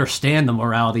don't understand the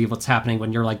morality of what's happening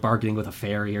when you're like bargaining with a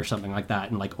fairy or something like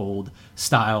that in like old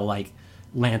style like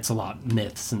Lancelot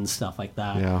myths and stuff like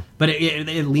that. Yeah. But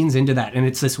it leans into that, and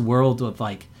it's this world of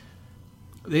like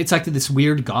it's like this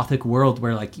weird gothic world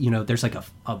where like there's like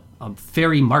a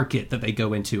fairy market that they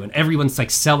go into, and everyone's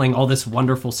like selling all this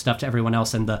wonderful stuff to everyone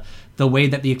else, and the way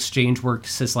that the exchange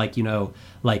works is like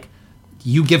like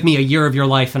you give me a year of your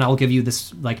life and I'll give you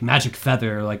this like magic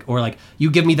feather, like, or like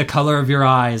you give me the color of your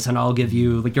eyes and I'll give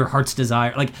you like your heart's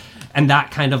desire, like, and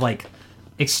that kind of like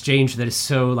exchange that is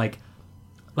so like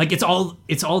it's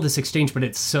all this exchange, but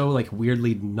it's so like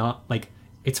weirdly not like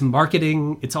it's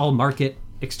marketing, it's all market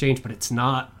exchange, but it's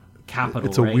not capital.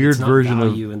 It's a right? weird it's not version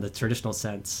value in the traditional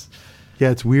sense. Yeah,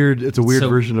 it's weird. It's a weird so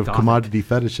version of gothic. Commodity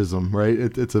fetishism, right?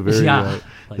 It's a very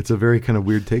it's a very kind of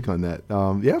weird take on that.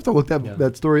 You have to look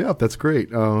that story up. That's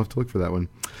great. I'll have to look for that one.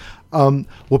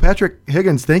 Well, Patrick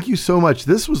Higgins, thank you so much.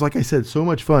 This was, like I said, so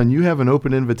much fun. You have an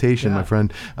open invitation, my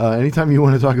friend. Anytime you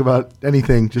want to talk about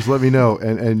anything, just let me know,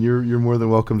 and you're more than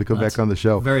welcome to come back on the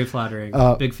show. Very flattering.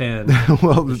 Big fan.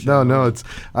 Well, no, it's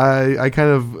I kind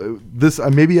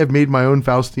of maybe I've made my own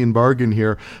Faustian bargain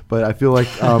here, but I feel like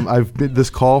I've made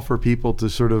this call for people to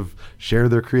sort of share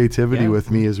their creativity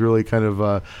with me is really kind of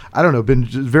I don't know, been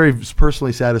just very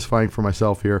personally satisfying for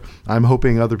myself here. I'm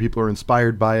hoping other people are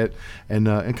inspired by it and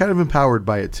kind of empowered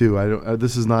by it too. I don't.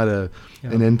 This is not an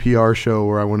NPR show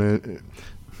where I want to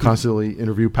constantly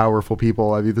interview powerful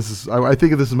people. I mean, this is. I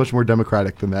think of this as much more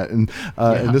democratic than that, and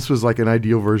this was like an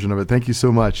ideal version of it. Thank you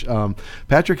so much,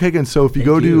 Patrick Higgins. So if you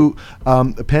go to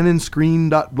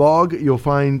penandscreen.blog, you'll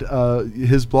find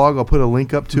his blog. I'll put a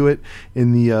link up to it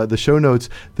in the show notes.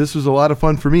 This was a lot of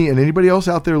fun for me, and anybody else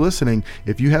out there listening.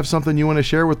 If you have something you want to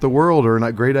share with the world, or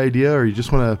a great idea, or you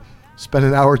just want to spend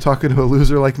an hour talking to a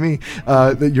loser like me,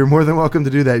 you're more than welcome to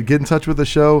do that. Get in touch with the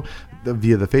show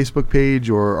via the Facebook page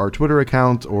or our Twitter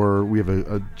account, or we have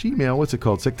a Gmail. What's it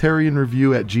called?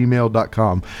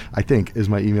 sectarianreview@gmail.com, I think, is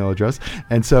my email address.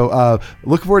 And so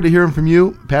look forward to hearing from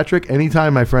you, Patrick.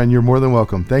 Anytime, my friend, you're more than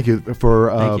welcome. Thank you.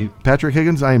 For Patrick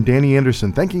Higgins, I am Danny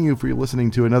Anderson, thanking you for listening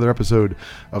to another episode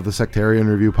of the Sectarian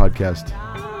Review podcast.